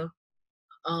memories with you.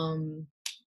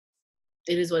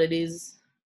 It is what it is.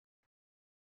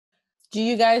 Do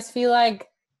you guys feel like,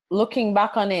 looking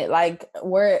back on it, like,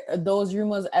 were those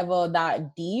rumors ever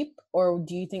that deep, or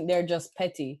do you think they're just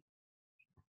petty?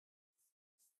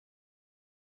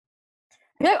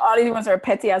 I feel like all these ones are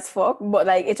petty as fuck, but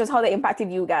like it's just how they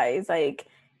impacted you guys. Like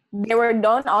they were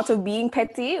done out of being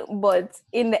petty, but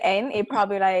in the end, it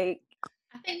probably like.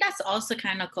 I think that's also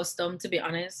kind of custom, to be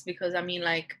honest, because I mean,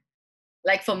 like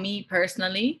for me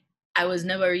personally, I was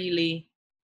never really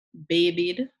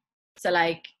babied. So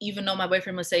like, even though my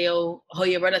boyfriend would say, "Oh, how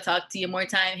your brother talk to you more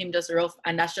time," him just rough,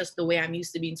 and that's just the way I'm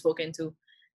used to being spoken to.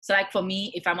 So like, for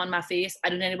me, if I'm on my face, I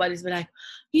don't need anybody's be like,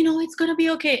 it's gonna be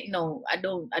okay. No, I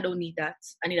don't need that.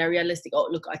 I need a realistic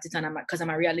outlook at it, and because I'm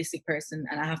a realistic person,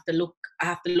 and I have to look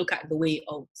at the way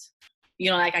out.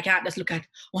 Like, I can't just look at,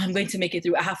 oh, I'm going to make it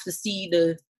through. I have to see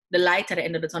the light at the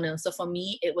end of the tunnel. So for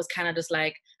me, it was kind of just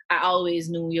like, I always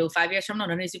knew, 5 years from now,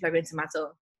 none of these people are going to matter.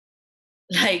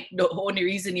 Like, the only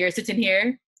reason you're sitting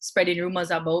here spreading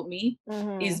rumors about me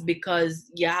is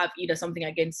because you have either something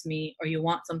against me, or you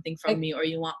want something from me, or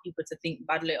you want people to think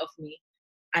badly of me.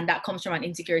 And that comes from an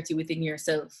insecurity within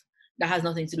yourself. That has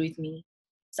nothing to do with me.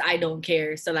 So I don't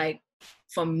care. So like,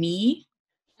 for me,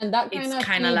 and that it's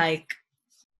kind of like,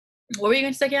 what were you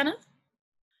going to say, Kiana?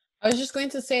 I was just going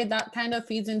to say that kind of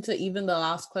feeds into even the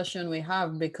last question we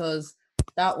have, because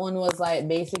that one was like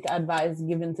basic advice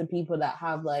given to people that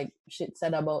have like shit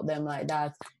said about them like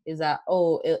that, is that,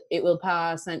 oh, it will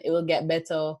pass and it will get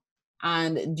better.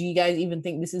 And do you guys even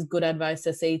think this is good advice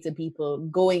to say to people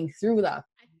going through that?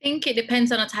 I think it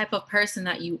depends on the type of person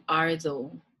that you are,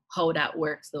 though, how that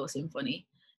works, though, Symphony.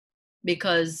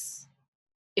 Because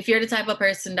if you're the type of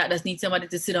person that does need somebody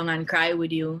to sit down and cry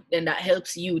with you, then that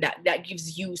helps you. That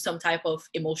gives you some type of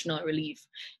emotional relief.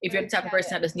 If you're the type of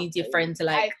person that just needs your friend to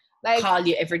like call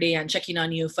you every day and check in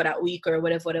on you for that week or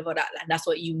whatever, that's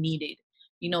what you needed.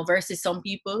 Versus some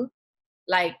people,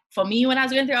 like for me, when I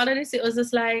was going through all of this, it was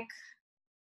just like,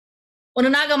 well,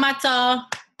 not gonna matter.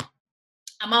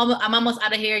 I'm almost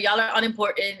out of here. Y'all are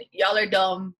unimportant. Y'all are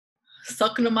dumb.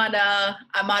 Suck no mother.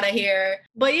 I'm out of here.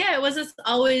 But yeah, it was just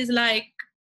always like,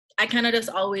 I kind of just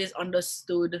always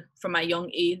understood from a young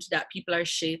age that people are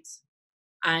shit,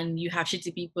 and you have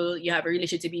shitty people, you have really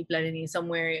shitty people, and then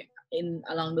somewhere in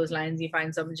along those lines you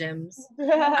find some gems,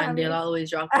 and they'll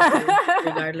always drop you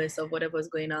regardless of whatever's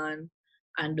going on,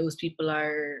 and those people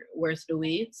are worth the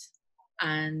wait,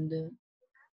 and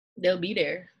they'll be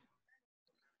there.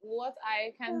 What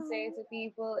I can say to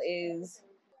people is,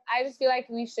 I just feel like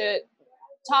we should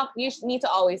talk. You need to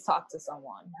always talk to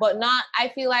someone, but not, I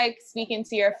feel like speaking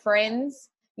to your friends,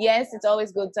 yes, it's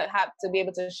always good to have to be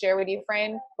able to share with your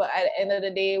friend, but at the end of the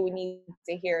day, we need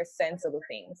to hear sensible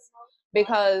things.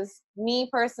 Because me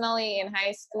personally in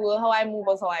high school, how I move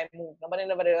was how I move. Nobody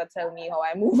will tell me how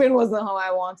I move. It wasn't how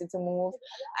I wanted to move,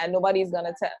 and nobody's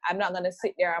gonna tell. I'm not gonna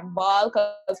sit there and bawl,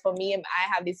 because for me,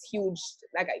 I have this huge,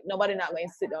 like, nobody not going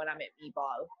to sit down and make me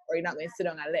bawl, or you're not going to sit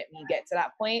down and let me get to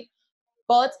that point.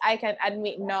 But I can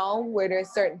admit now, where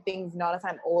there's certain things now that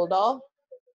I'm older,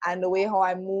 and the way how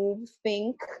I move,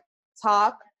 think,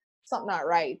 talk, something not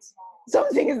right.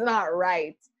 Something is not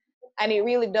right. And it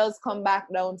really does come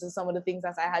back down to some of the things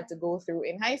that I had to go through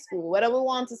in high school. Whether we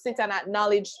want to sit and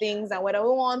acknowledge things, and whether we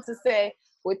want to say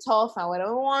we're tough, and whether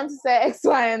we want to say X,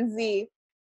 Y, and Z,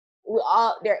 we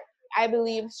all there. I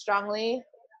believe strongly,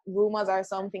 rumors are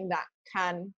something that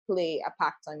can play a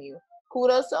pact on you.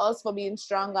 Kudos to us for being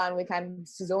strong and we can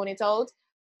zone it out.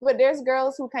 But there's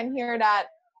girls who can hear that,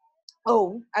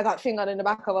 oh, I got fingered in the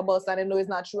back of a bus and they know it's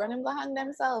not true, and them go hang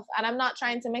themselves. And I'm not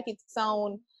trying to make it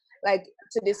sound like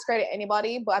to discredit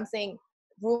anybody, but I'm saying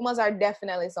rumors are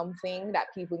definitely something that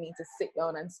people need to sit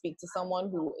down and speak to someone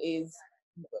who is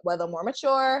whether more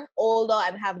mature, older,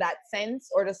 and have that sense,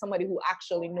 or just somebody who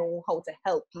actually know how to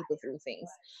help people through things.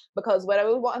 Because whether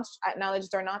we want to acknowledge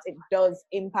it or not, it does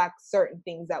impact certain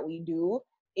things that we do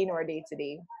in our day to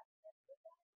day.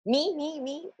 Me hate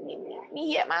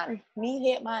man. Me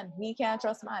hate man. Me can't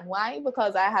trust man. Why?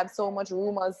 Because I have so much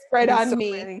rumors spread on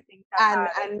me,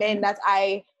 and then that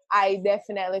I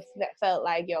definitely felt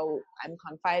like, yo, I'm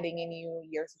confiding in you.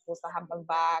 You're supposed to have my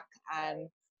back, and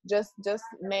just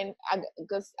men.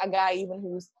 Just a guy even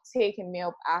who's taking me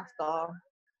up after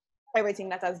everything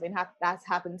that has been that's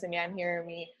happened to me and hearing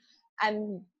me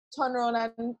and turn around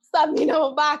and stab me in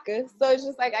the back. So it's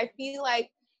just like, I feel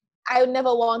like I would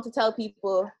never want to tell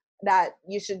people that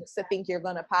you should think you're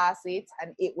gonna pass it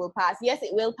and it will pass. Yes,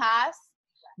 it will pass,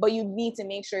 but you need to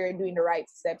make sure you're doing the right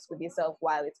steps with yourself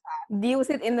while it's passing. Deal with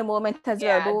it in the moment as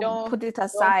well. Don't put it don't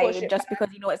push aside it just because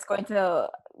you know it's going to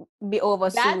be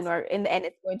over soon, That's or in the end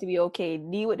it's going to be okay.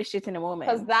 Deal with the shit in the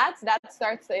because moment. that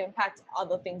starts to impact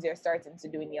other things you're starting to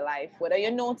do in your life. Whether you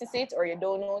notice it or you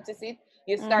don't notice it,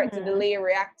 you start to delay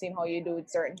reacting how you do with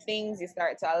certain things. You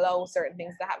start to allow certain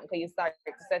things to happen because you start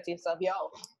to say to yourself, yo,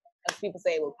 as people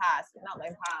say, it will pass. It's not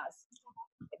going to pass.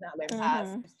 It's not going to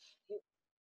pass.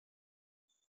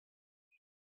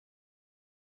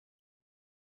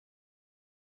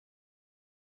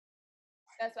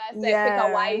 That's why I said pick a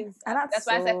wise. That's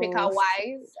why I said pick a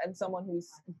wise and someone who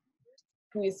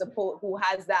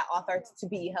has that authority to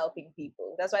be helping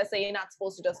people. That's why I say you're not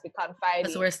supposed to just be confiding.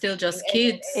 Because we're still just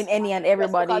kids. In any and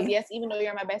everybody. Because yes, even though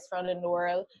you're my best friend in the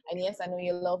world, and yes, I know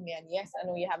you love me, and yes, I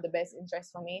know you have the best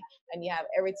interest for me, and you have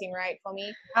everything right for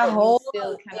me, a but whole you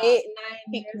still cannot 8-9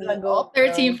 pick years me ago. up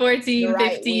 13, 14,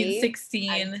 right 15, way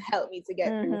 16. and help me to get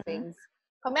through things.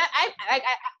 Come on,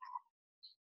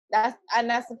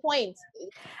 that's the point.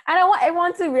 And I want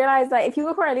everyone to realize that if you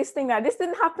look at this thing, that this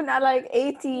didn't happen at like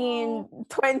 18,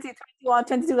 20, 21,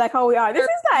 22, like how we are. This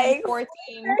 13, is like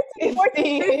 14,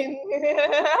 13,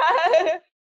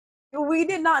 15. We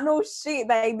did not know shit.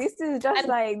 Like this is just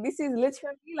this is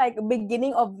literally like a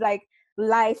beginning of like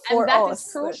life for us. And that is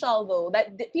crucial though.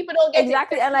 That people don't get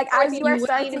exactly. It. And like as you are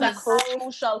starting a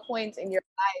crucial point in your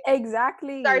life.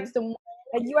 Exactly. Starts to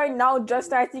like you are now just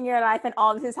starting your life and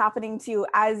all this is happening to you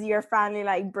as your family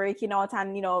like breaking out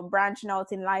and branching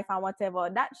out in life and whatever.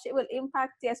 That shit will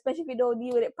impact you, especially if you don't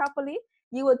deal with it properly.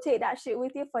 You will take that shit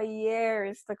with you for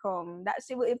years to come. That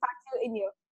shit will impact you in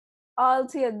your all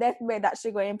to your deathbed. That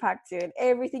shit going to impact you and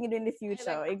everything you do in the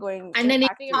future. It going and then in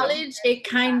college, it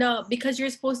kind of, because you're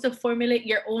supposed to formulate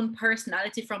your own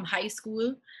personality from high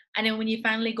school, and then when you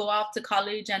finally go off to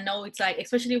college, and now it's like,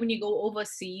 especially when you go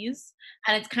overseas,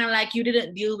 and it's kind of like you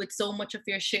didn't deal with so much of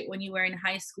your shit when you were in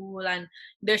high school, and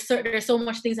there's so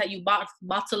much things that you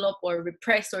bottle up or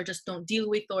repress or just don't deal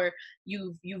with, or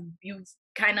you've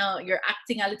kind of, you're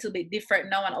acting a little bit different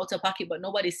now and out of pocket, but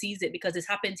nobody sees it because it's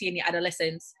happened to you in your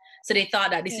adolescence. So they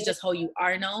thought that this is just how you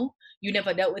are now. You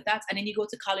never dealt with that. And then you go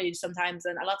to college sometimes,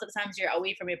 and a lot of the times you're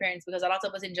away from your parents, because a lot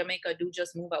of us in Jamaica do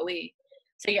just move away.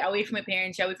 So you're away from your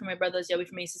parents, you're away from your brothers, you're away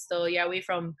from your sister, you're away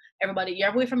from everybody,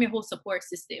 you're away from your whole support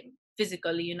system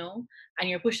physically, and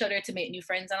you're pushed out there to make new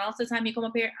friends. And a lot of the time you come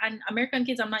up here, and American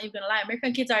kids, I'm not even gonna lie,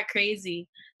 American kids are crazy.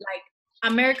 Like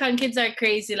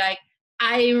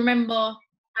I remember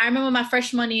my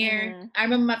freshman year. I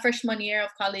remember my freshman year of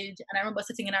college, and I remember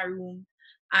sitting in a room,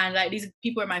 and like these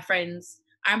people are my friends.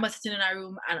 I remember sitting in a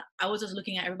room, and I was just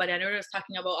looking at everybody, and they were just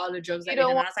talking about all the drugs that they did,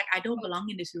 and I was like, I don't belong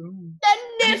in this room.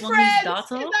 The difference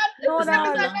daughter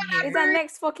it's our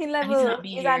next fucking level.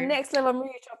 It's our next level.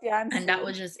 Reach up your hands. And that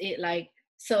was just it.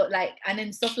 And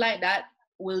then stuff like that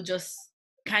will just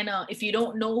kind of, if you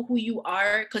don't know who you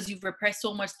are because you've repressed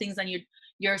so much things, and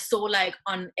you're so like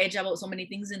on edge about so many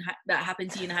things that happened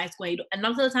to you in high school, and a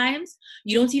lot of the times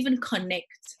you don't even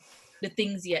connect the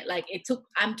things yet. Like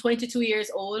I'm 22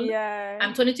 years old. Yeah.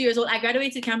 I'm 22 years old. I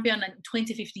graduated Campion in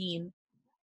 2015.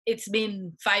 It's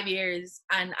been 5 years,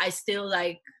 and I still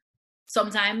like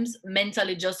sometimes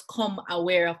mentally just come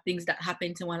aware of things that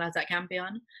happened to one as at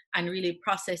Campion, and really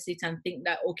process it and think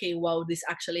that, okay, wow, this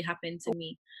actually happened to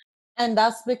me. And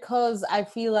that's because I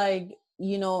feel like,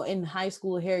 in high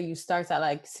school here, you start at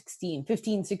like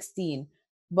 15, 16.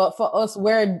 But for us,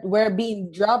 we're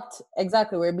being dropped.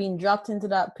 Exactly. We're being dropped into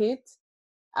that pit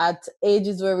at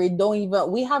ages where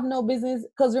we have no business.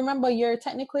 Because remember, you're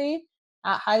technically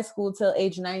at high school till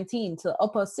age 19, till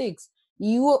upper 6.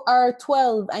 You are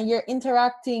 12 and you're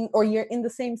interacting, or you're in the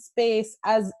same space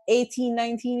as 18,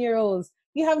 19-year-olds.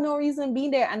 You have no reason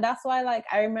being there. And that's why, like,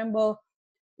 I remember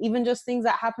even just things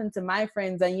that happened to my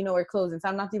friends, and we're closing, so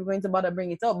I'm not even going to bother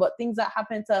bring it up, but things that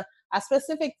happened to a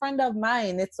specific friend of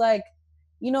mine, it's like,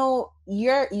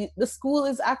 the school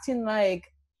is acting like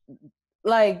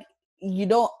you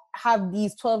don't have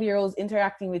these 12-year-olds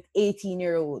interacting with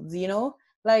 18-year-olds,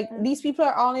 these people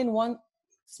are all in one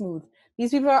these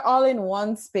people are all in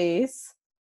one space.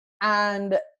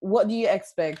 And what do you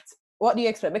expect?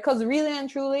 Because really and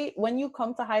truly, when you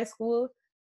come to high school,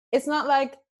 it's not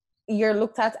like you're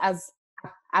looked at as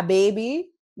a baby.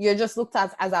 You're just looked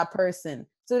at as a person.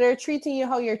 So they're treating you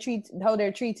how they're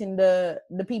treating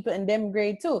the people in them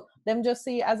grade too. Them just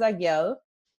see you as a girl,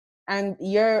 and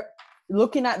you're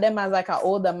looking at them as like an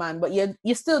older man, but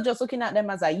you're still just looking at them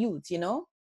as a youth, you know?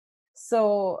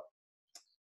 So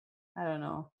I don't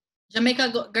know.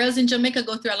 Girls in Jamaica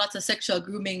go through a lot of sexual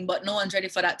grooming, but no one's ready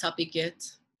for that topic yet.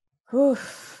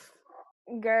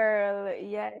 Girl,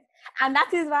 yes. And that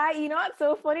is why, you know what's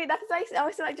so funny? That's like I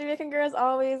always feel like Jamaican girls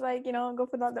always like, you know, go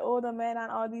for the older men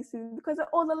and all these things because the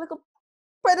older little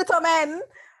predator men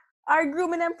are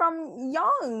grooming them from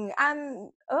young and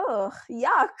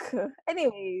yuck.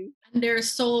 Anyways. And they're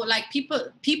so like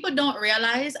people don't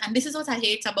realize, and this is what I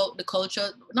hate about the culture,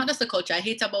 not just the culture, I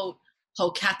hate about how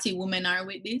catty women are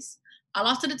with this. A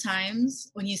lot of the times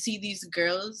when you see these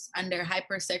girls and they're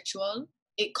hypersexual,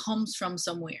 it comes from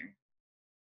somewhere.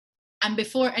 And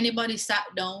before anybody sat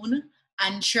down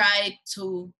and said,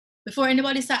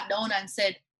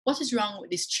 what is wrong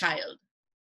with this child?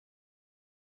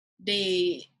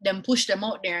 Them push them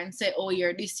out there and say, oh,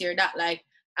 you're this, you're that. Like,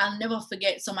 I'll never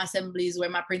forget some assemblies where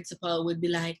my principal would be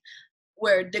like,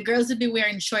 where the girls would be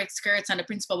wearing short skirts and the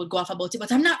principal would go off about it,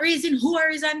 but I'm not raising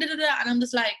whores and da-da-da. And I'm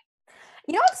just like,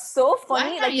 you know what's so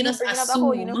funny? Why can't you just assume, the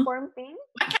whole uniform thing?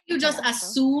 Why can't you just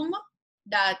assume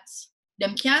that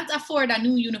them can't afford a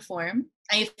new uniform,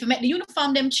 and if you make the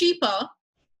uniform them cheaper,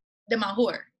 them a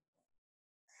whore?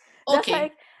 Okay. Just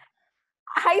like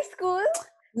high school.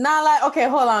 Not like, okay,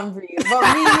 hold on, Bree.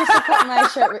 But me used to cut my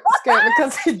skirt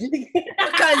because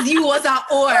you was a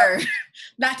whore.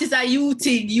 That is a you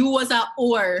thing. You was a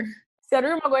whore. So the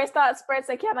rumor going to start spread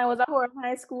like, yeah, I was a whore in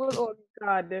high school. Oh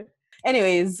God.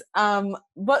 Anyways,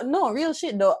 but no, real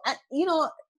shit though. And you know,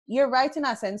 you're right in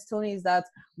a sense, Tony, is that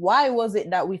why was it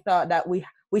that we thought that we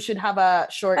should have a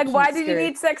short like why did you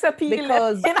need sex appeal?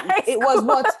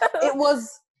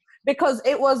 Because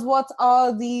it was what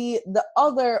all the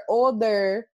other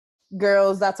older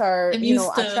girls that are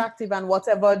attractive and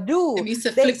whatever do.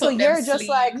 So you're just sleeves.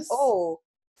 Like, oh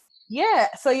yeah.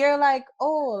 So you're like,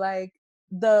 oh, like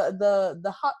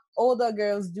the hot older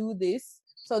girls do this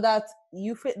so that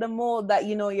you fit the mold that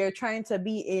you're trying to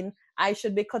be in. I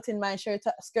should be cutting my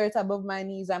skirt above my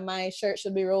knees and my shirt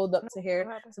should be rolled up to here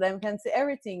so that I can see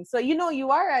everything. So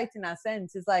you are right in a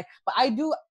sense. It's like, but I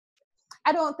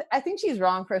think she's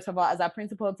wrong, first of all, as a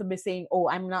principal, to be saying, oh,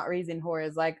 I'm not raising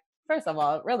whores. Like, first of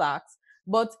all, relax.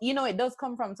 But it does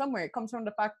come from somewhere. It comes from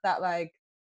the fact that like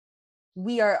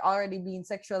we are already being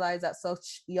sexualized at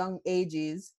such young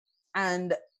ages,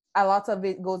 and a lot of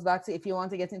it goes back to, if you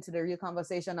want to get into the real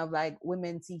conversation of like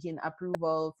women seeking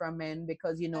approval from men,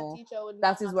 because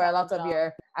that is where a lot of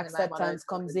your acceptance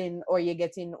comes in, or you're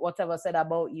getting whatever said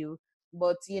about you.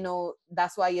 But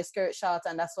that's why your skirt short,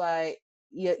 and that's why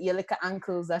you look at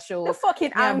ankles that show. The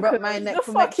fucking ankles. I broke my neck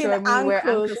to make sure me wear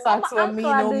ankle socks when me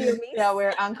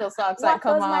wear ankle socks. Like,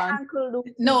 come on.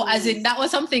 No, as in that was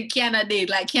something Kiana did.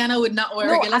 Like, Kiana would not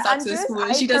wear regular socks to school,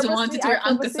 and she doesn't want to wear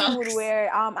ankle socks. I would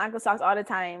wear ankle socks all the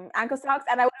time. Ankle socks,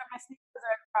 and I would wear my sneakers or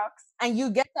Crocs. And you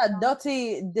get a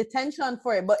dirty detention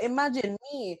for it. But imagine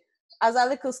me, as a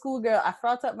little schoolgirl, I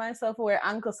front up myself for wear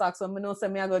ankle socks when I know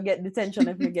me I go get detention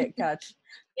if me get catch.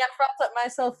 Yeah, front up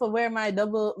myself for wear my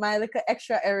little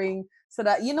extra earring so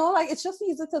that like it's just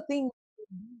easy to think.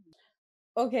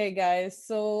 Okay, guys,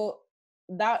 so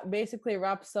that basically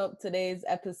wraps up today's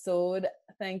episode.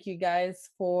 Thank you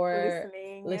guys for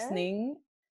listening.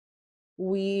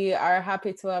 We are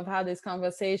happy to have had this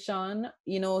conversation.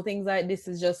 Things like this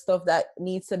is just stuff that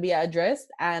needs to be addressed,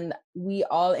 and we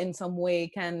all in some way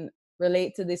can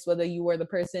relate to this, whether you were the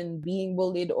person being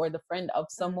bullied or the friend of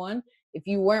someone. If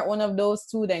you weren't one of those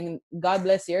two, then God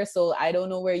bless your soul. I don't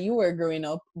know where you were growing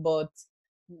up, but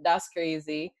that's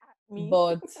crazy.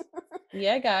 But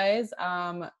yeah, guys,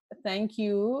 thank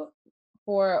you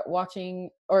for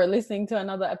watching or listening to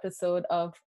another episode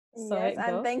of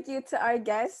and thank you to our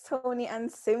guests, Tony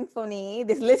and Symphony.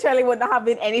 This literally would not have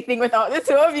been anything without the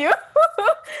two of you.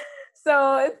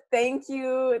 So thank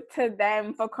you to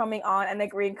them for coming on and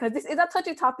agreeing, because this is a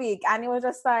touchy topic, and it was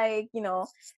just like,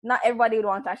 not everybody would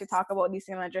want to actually talk about these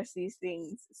things and address these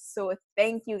things. So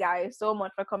thank you guys so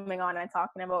much for coming on and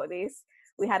talking about this.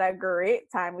 We had a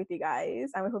great time with you guys,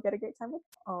 and we hope you had a great time with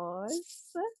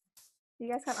us.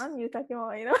 You guys can unmute if you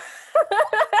want,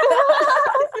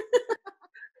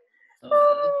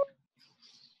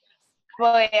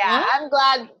 Well, yeah, I'm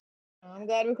glad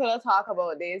we could talk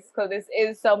about this, because this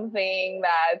is something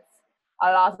that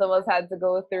a lot of us had to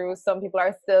go through. Some people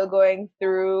are still going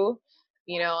through.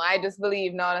 I just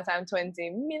believe now that I'm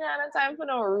 20, me not have time for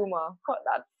no rumor. Cut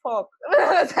that fuck.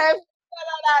 Time for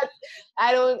that.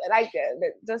 I don't like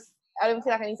it. I don't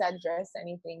feel like I need to address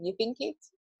anything. You think it?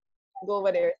 Go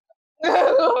over there.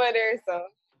 Go over there, so.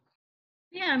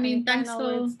 Yeah, I mean, thanks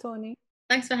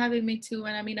thanks for having me too.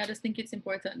 And I mean, I just think it's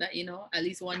important that, you know, at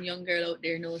least one young girl out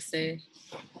there knows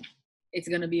it's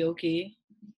gonna be okay.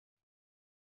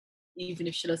 Even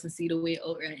if she doesn't see the way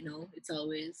out right now, it's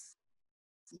always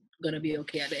gonna be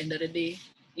okay at the end of the day.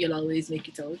 You'll always make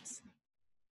it out.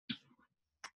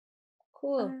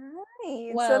 Cool.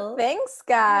 Alright. Well, so thanks,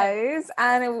 guys.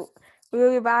 And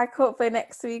we'll be back hopefully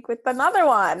next week with another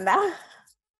one.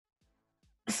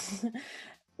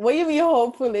 What you mean,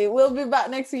 hopefully? We'll be back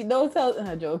next week. Don't tell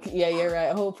a joke. Yeah, you're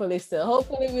right. Hopefully still.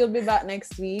 Hopefully we'll be back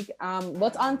next week.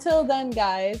 But until then,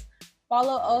 guys,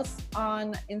 follow us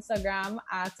on Instagram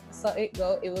at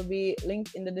SoItGo. It will be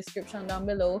linked in the description down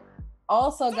below.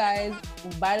 Also, guys,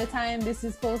 by the time this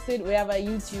is posted, we have a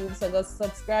YouTube, so go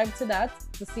subscribe to that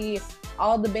to see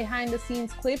all the behind the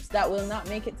scenes clips that will not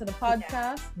make it to the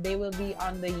podcast. They will be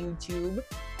on the YouTube.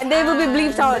 And they will be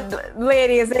bleeped out,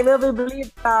 ladies. They will be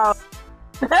bleeped out.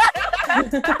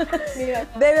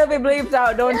 They will be bleeped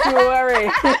out, don't you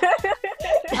worry.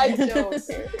 I joke.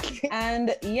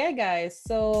 And yeah, guys,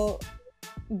 so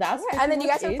that's and then you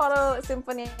guys can it. follow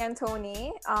Symphony and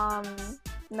Tony.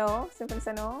 No, Symphony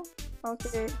said no.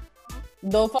 Okay.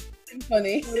 Don't follow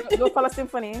Symphony. Go follow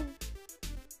Symphony.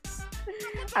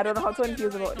 I don't know how to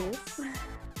infuse about this.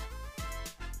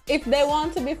 If they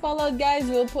want to be followed, guys,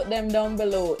 we'll put them down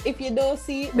below. If you don't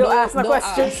see, don't ask my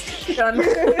questions.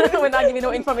 We're not giving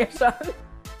no information.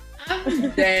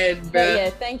 I'm dead, bro. But yeah,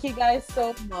 thank you guys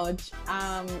so much.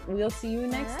 We'll see you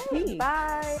next week.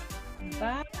 Bye.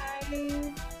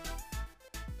 Bye.